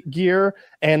UFC gear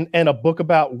and a book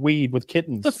about weed with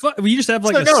kittens. The fuck? You just have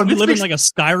like you live in like a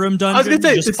Skyrim dungeon. I was gonna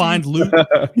say, you just find loot.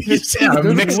 Yeah, a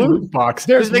mixed loot box.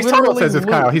 This makes total sense of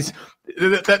Kyle.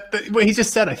 What he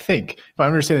just said, I think, if I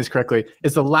understand this correctly,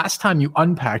 is the last time you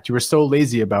unpacked, you were so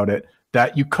lazy about it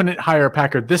that you couldn't hire a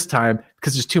packer this time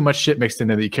because there's too much shit mixed in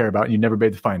there that you care about and you never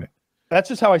paid to find it. That's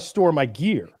just how I store my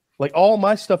gear. Like, all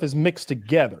my stuff is mixed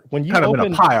together. When you kind open of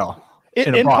in a pile.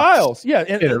 In piles, yeah.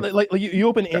 Like you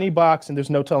open any box and there's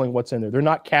no telling what's in there. They're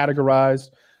not categorized.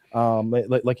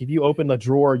 Like if you open a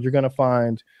drawer, you're gonna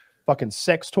find fucking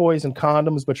sex toys and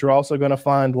condoms, but you're also gonna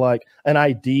find like an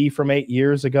ID from 8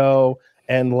 years ago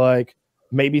and like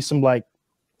maybe some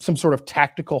sort of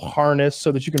tactical harness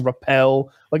so that you can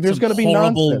rappel. Like, there's gonna be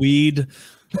horrible nonsense. weed.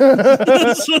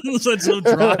 It's so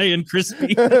dry and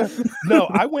crispy. No,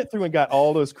 I went through and got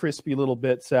all those crispy little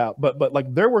bits out, but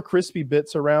like there were crispy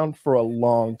bits around for a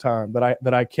long time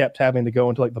that I kept having to go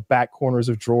into like the back corners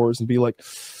of drawers and be like,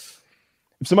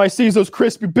 if somebody sees those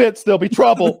crispy bits, there'll be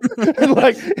trouble. And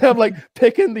like, I'm like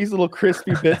picking these little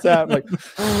crispy bits out, like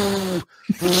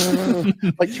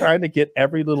like trying to get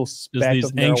every little speck these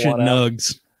of ancient marijuana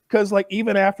nugs. Because like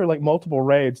even after like multiple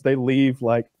raids, they leave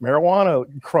like marijuana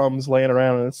crumbs laying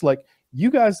around, and it's like,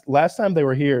 you guys, last time they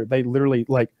were here, they literally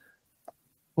like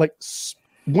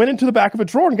went into the back of a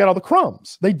drawer and got all the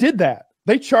crumbs. They did that.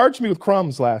 They charged me with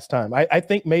crumbs last time. I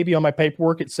think maybe on my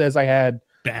paperwork it says I had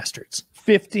bastards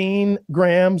 15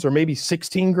 grams or maybe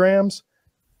 16 grams.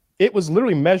 It was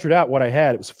literally measured out what I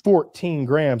had. It was 14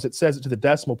 grams. It says it to the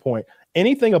decimal point.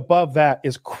 Anything above that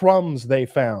is crumbs they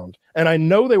found. And I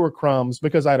know they were crumbs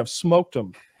because I'd have smoked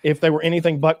them if they were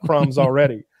anything but crumbs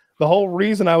already. The whole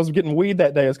reason I was getting weed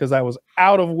that day is because I was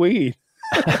out of weed.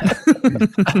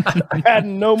 I had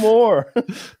no more.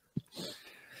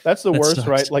 That's the worst, sucks.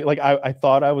 right? Like I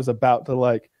thought I was about to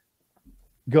like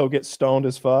go get stoned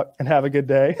as fuck and have a good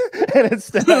day, and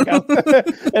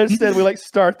instead we like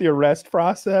start the arrest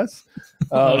process.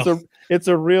 So it's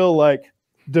a real like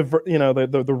the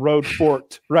road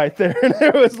forked right there, and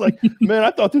it was like, man,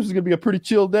 I thought this was gonna be a pretty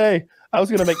chill day. I was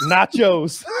gonna make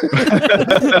nachos.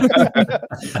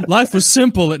 Life was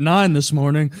simple at 9 this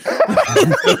morning.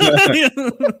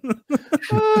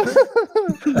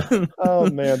 Oh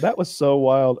man, that was so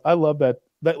wild. I love that.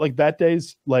 That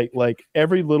day's like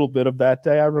every little bit of that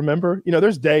day I remember.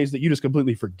 There's days that you just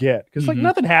completely forget because like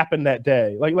nothing happened that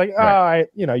day. Right.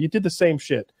 You did the same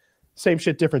shit,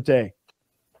 different day.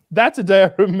 That's a day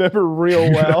I remember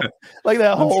real well. Like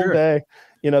that whole day.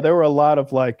 There were a lot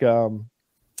of like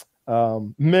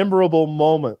memorable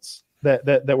moments that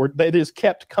they just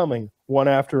kept coming one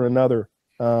after another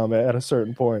at a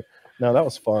certain point. Now that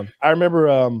was fun. I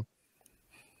remember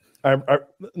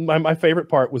my favorite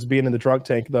part was being in the drunk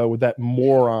tank though with that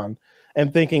moron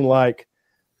and thinking like,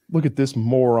 look at this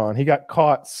moron. He got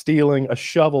caught stealing a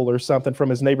shovel or something from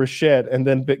his neighbor's shed, and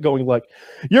then going like,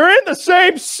 "You're in the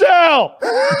same cell."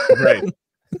 Right.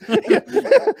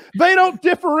 They don't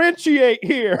differentiate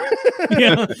here.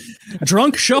 Yeah.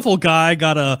 Drunk shuffle guy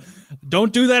got a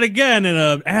 "don't do that again" and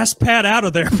a ass pat out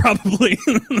of there probably.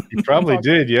 He probably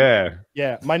did, yeah.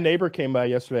 Yeah, my neighbor came by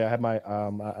yesterday. I had my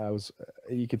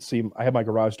you could see I had my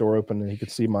garage door open and he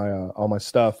could see my all my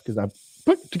stuff because I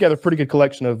put together a pretty good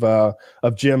collection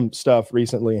of gym stuff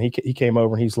recently. And he came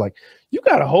over and he's like, "You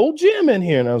got a whole gym in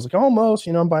here?" And I was like, "Almost,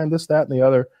 I'm buying this, that, and the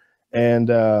other." And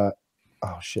oh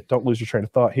shit, don't lose your train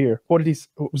of thought here. What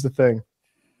was the thing?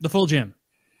 The full gym.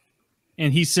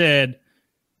 And he said,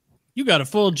 "You got a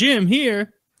full gym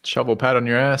here." Shovel pat on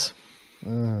your ass.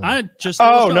 I just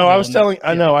I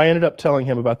ended up telling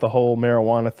him about the whole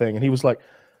marijuana thing, and he was like,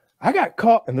 "I got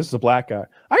caught," and this is a black guy.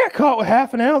 "I got caught with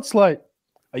half an ounce like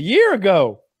a year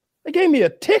ago. They gave me a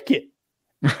ticket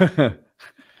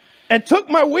and took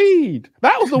my weed.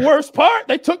 That was the worst part.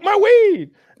 They took my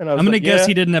weed." And I'm gonna guess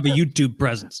he didn't have a YouTube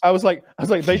presence. I was like,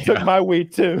 they took my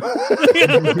weed too. That's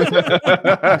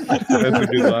a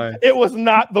good line. It was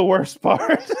not the worst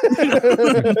part.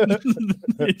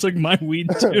 It took my weed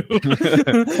too.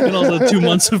 And also 2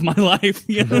 months of my life.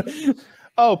 Yeah.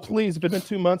 Oh, please. If it had been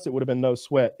 2 months, it would have been no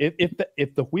sweat.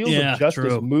 If the wheels of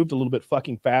justice moved a little bit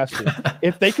fucking faster,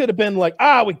 if they could have been like,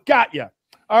 we got you.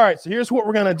 All right, so here's what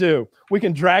we're going to do. We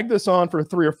can drag this on for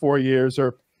 3 or 4 years,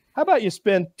 or how about you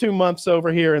spend 2 months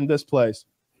over here in this place?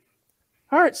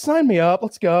 All right, sign me up.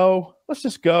 Let's go. Let's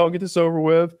just go and get this over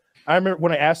with. I remember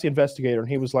when I asked the investigator, and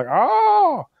he was like,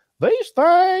 "Oh, these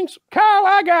things, Kyle,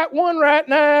 I got one right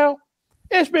now.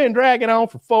 It's been dragging on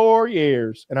for 4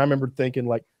 years." And I remember thinking,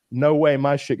 like, no way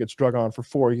my shit gets drug on for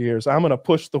 4 years. I'm going to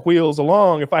push the wheels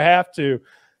along if I have to.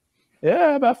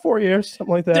 Yeah, about 4 years,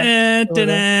 something like that.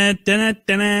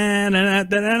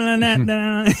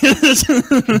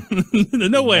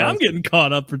 No way I'm getting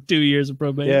caught up for 2 years of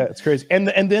probation. Yeah, it's crazy. And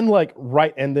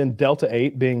then Delta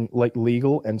 8 being like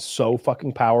legal and so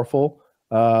fucking powerful,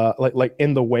 like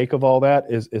in the wake of all that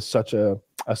is such a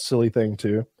silly thing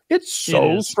too. It's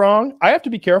so strong. I have to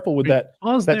be careful with that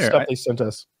stuff they sent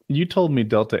us. You told me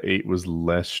Delta 8 was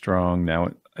less strong.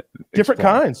 Now different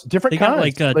kinds. They got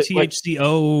like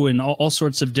THCO and all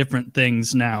sorts of different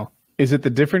things now. Is it the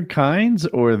different kinds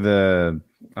or the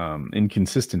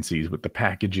inconsistencies with the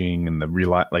packaging and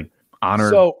the honor?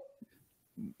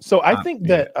 So I think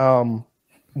that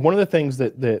one of the things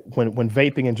that when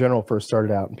vaping in general first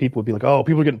started out, and people would be like, "Oh,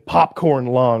 people are getting popcorn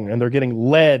lung and they're getting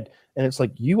lead," and it's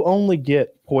like you only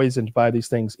get poisoned by these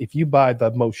things if you buy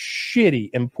the most shitty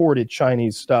imported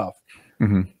Chinese stuff.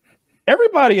 Mm-hmm.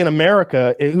 Everybody in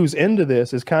America who's into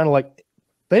this is kind of like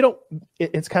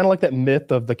it's kind of like that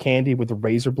myth of the candy with the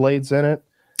razor blades in it.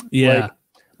 Yeah.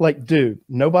 Like, dude,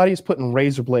 nobody's putting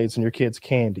razor blades in your kid's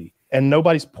candy, and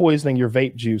nobody's poisoning your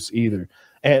vape juice either.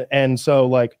 And so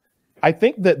like, I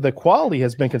think that the quality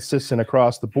has been consistent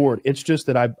across the board. It's just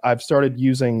that I've started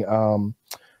using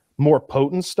more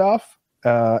potent stuff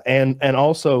and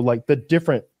also like the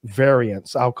different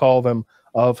variants, I'll call them,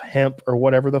 of hemp or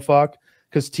whatever the fuck.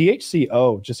 Because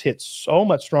THCO just hits so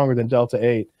much stronger than Delta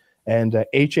 8, and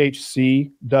HHC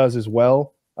does as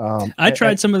well. I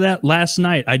tried some of that last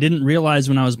night. I didn't realize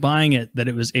when I was buying it that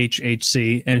it was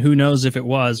HHC, and who knows if it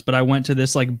was, but I went to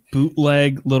this like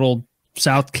bootleg little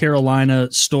South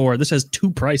Carolina store. This has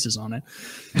 2 prices on it,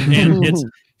 and it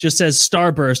just says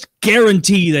Starburst.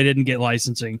 Guarantee they didn't get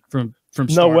licensing from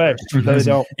Starburst. No way. They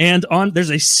don't. And there's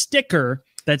a sticker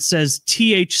that says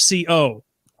THCO.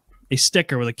 A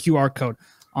sticker with a QR code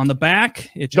on the back.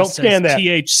 It just says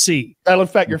THC. That'll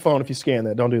infect your phone if you scan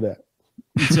that. Don't do that.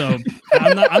 So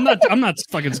I'm not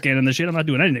fucking scanning this shit. I'm not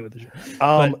doing anything with this shit.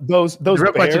 Those the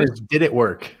real question is, did it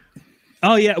work?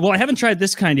 Oh yeah. Well, I haven't tried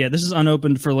this kind yet. This is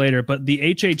unopened for later. But the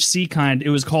HHC kind, it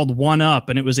was called One Up,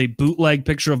 and it was a bootleg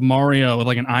picture of Mario with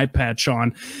like an eye patch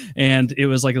on, and it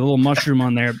was like a little mushroom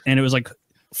on there, and it was like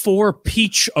 4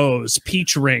 peach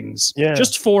rings. Yeah.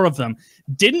 Just 4 of them.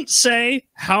 Didn't say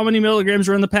how many milligrams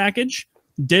were in the package.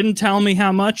 Didn't tell me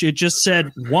how much. It just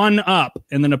said 1 up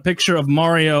and then a picture of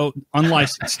Mario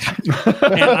unlicensed.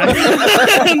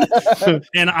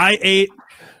 and I ate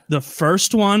the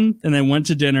first one and then went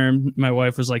to dinner. My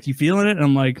wife was like, "You feeling it?" And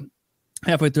I'm like,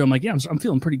 halfway through, I'm like, "Yeah, I'm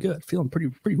feeling pretty good. Feeling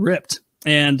pretty ripped."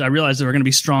 And I realized they were going to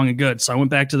be strong and good. So I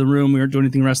went back to the room. We weren't doing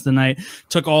anything the rest of the night.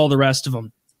 Took all the rest of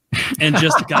them and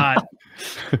just got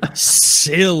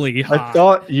Silly hot. I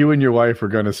thought you and your wife were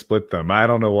going to split them. I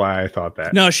don't know why I thought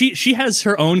that. No, she has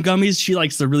her own gummies. She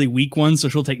likes the really weak ones, so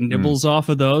she'll take nibbles off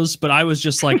of those. But I was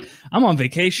just like, I'm on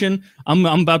vacation. I'm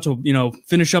about to,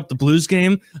 finish up the Blues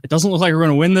game. It doesn't look like we're going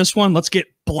to win this one. Let's get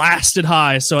blasted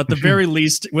high. So at the very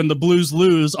least, when the Blues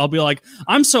lose, I'll be like,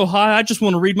 I'm so high, I just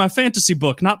want to read my fantasy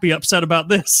book, not be upset about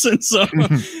this.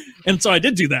 And so I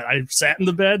did do that. I sat in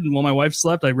the bed, and while my wife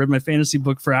slept, I read my fantasy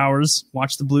book for hours,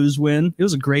 watched the Blues win. It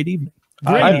was a great evening.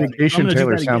 Vacation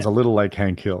Taylor sounds a little like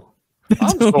Hank Hill.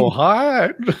 I'm so high.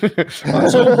 I'm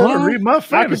so high to read my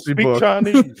fantasy book. I want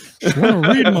to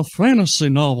read my fantasy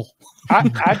novel.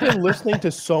 I've been listening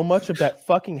to so much of that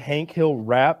fucking Hank Hill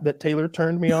rap that Taylor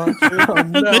turned me on to. Oh,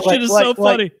 no. That shit is so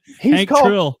funny. Hank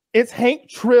Trill. It's Hank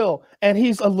Trill, and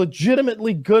he's a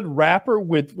legitimately good rapper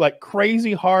with like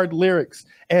crazy hard lyrics.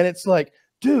 And it's like,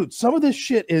 dude, some of this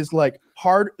shit is like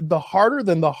harder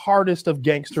than the hardest of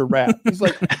gangster rap. He's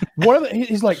like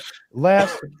he's like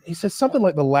he says something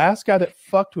like, the last guy that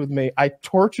fucked with me, I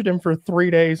tortured him for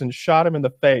 3 days and shot him in the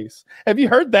face. Have you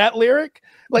heard that lyric?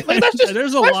 Like that's just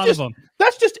there's a lot of them.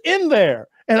 That's just in there.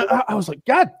 And I was like,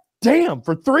 God damn,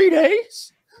 for 3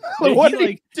 days? Like, what did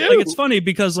he do? Like, it's funny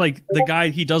because like the guy,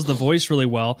 he does the voice really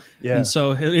well. Yeah. And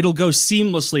so it'll go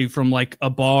seamlessly from like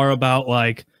a bar about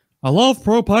like, I love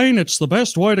propane, it's the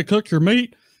best way to cook your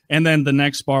meat. And then the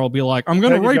next bar will be like, I'm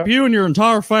going to rape you and your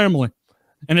entire family.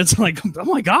 And it's like, oh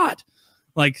my God.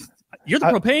 Like, you're the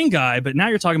propane guy, but now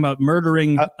you're talking about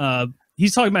murdering.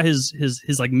 He's talking about his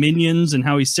like minions and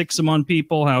how he sicks them on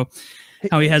people, how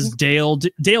he has Dale.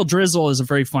 Dale Drizzle is a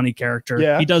very funny character.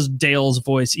 Yeah. He does Dale's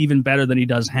voice even better than he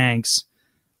does Hank's.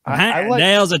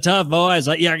 Dale's a tough voice.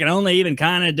 Like, I can only even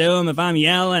kind of do him if I'm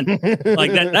yelling.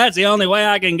 Like that's the only way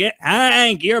I can get.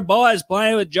 Hank, your boy's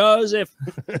playing with Joseph.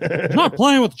 Not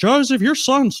playing with Joseph. Your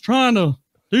son's trying to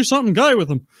do something gay with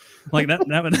him. Like that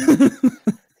would.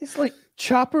 He's like,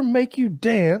 Chopper make you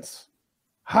dance,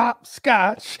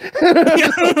 hopscotch.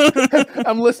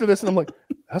 I'm listening to this and I'm like,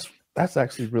 that's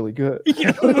actually really good.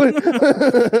 It's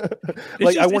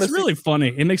really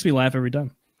funny. It makes me laugh every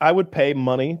time. I would pay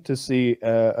money to see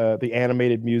the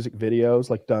animated music videos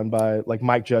like done by like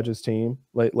Mike Judge's team,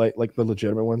 like the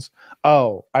legitimate ones.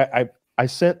 Oh, I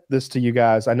sent this to you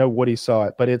guys. I know Woody saw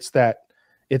it, but it's that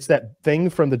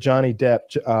thing from the Johnny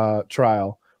Depp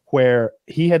trial where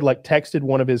he had like texted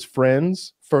one of his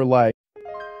friends for like